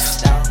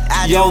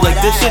 Yo, like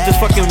this shit just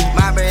fucking.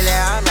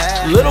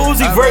 Lil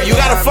Uzi Vert, you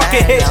got a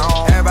fucking hit.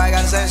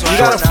 You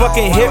got a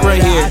fucking hit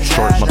right here.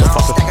 Short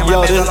motherfucker.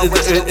 Yo,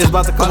 it's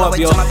about to come up,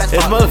 yo.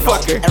 It's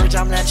motherfucker. I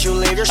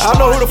don't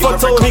know who the fuck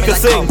told him he could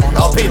sing.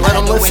 LP, let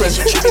him listen.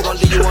 Let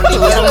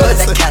him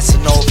listen.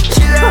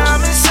 She let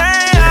me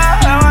say,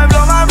 how I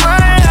blow my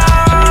brain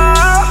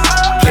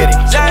out. Kitty.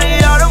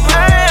 Johnny, all the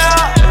pain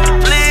out.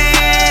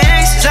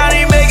 Please,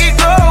 Johnny, make it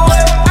go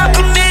away. I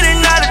committed,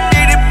 not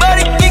addicted, but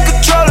it keep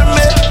controlling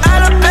me.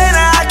 Out of pain,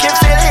 I can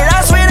feel it. I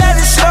swear that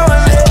it's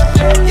showing me.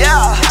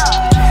 Yeah,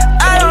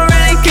 I don't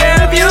really care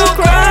if you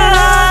cry.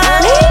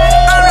 I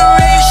don't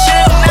really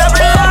should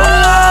never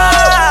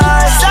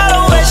lie. Saw the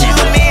way she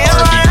looked me in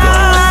my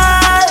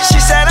eyes. She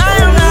said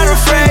I am not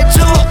afraid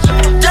to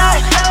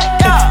die.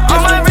 Yeah, on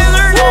my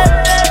river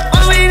day,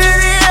 put me to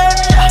the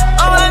edge.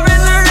 On my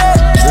river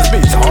day, This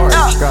beat's hard.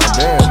 God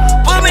damn.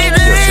 put me to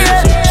the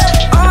edge.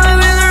 On my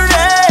river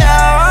day,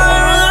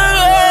 on my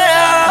river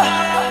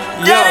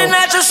day. Yo. That ain't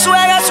not your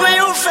swag, I swear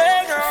you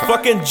fake.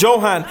 Fucking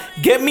Johan,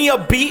 get me a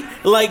beat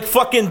like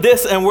fucking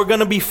this, and we're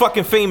gonna be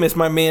fucking famous,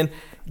 my man.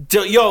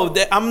 Yo,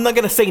 I'm not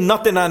gonna say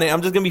nothing on it.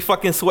 I'm just gonna be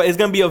fucking sweat. It's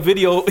gonna be a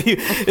video.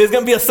 It's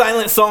gonna be a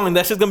silent song.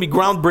 That's just gonna be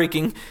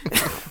groundbreaking.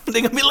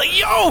 They're gonna be like,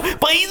 yo,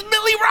 but he's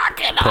Millie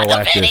rocking on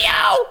the video.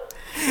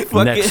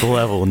 Fucking Next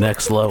level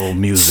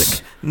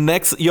music.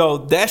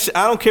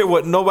 I don't care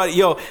what nobody.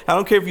 Yo, I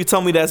don't care if you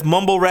tell me that's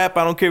mumble rap.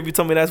 I don't care if you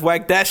tell me that's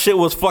whack. That shit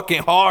was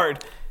fucking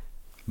hard.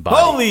 Body.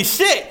 Holy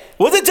shit!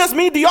 Was it just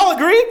me? Do y'all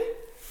agree?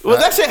 Was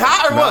that shit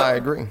hot or what? I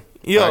agree.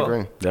 Yo. I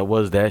agree. That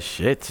was that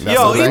shit.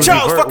 Yo, E.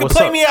 Charles, fucking What's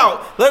play up? me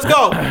out. Let's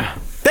go.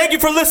 Thank you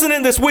for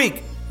listening this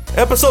week.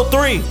 Episode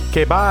 3.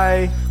 Okay,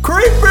 bye.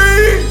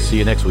 Creepy. See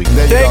you next week.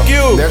 There Thank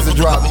go. you. There's the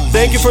drop.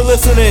 Thank you for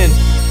listening.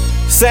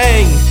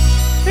 Sang.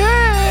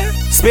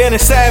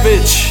 Spanish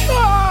Savage.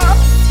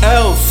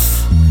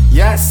 Elf.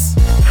 Yes.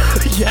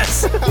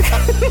 Yes.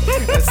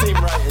 It seemed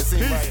right. It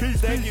seemed right.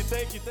 Thank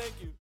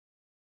you.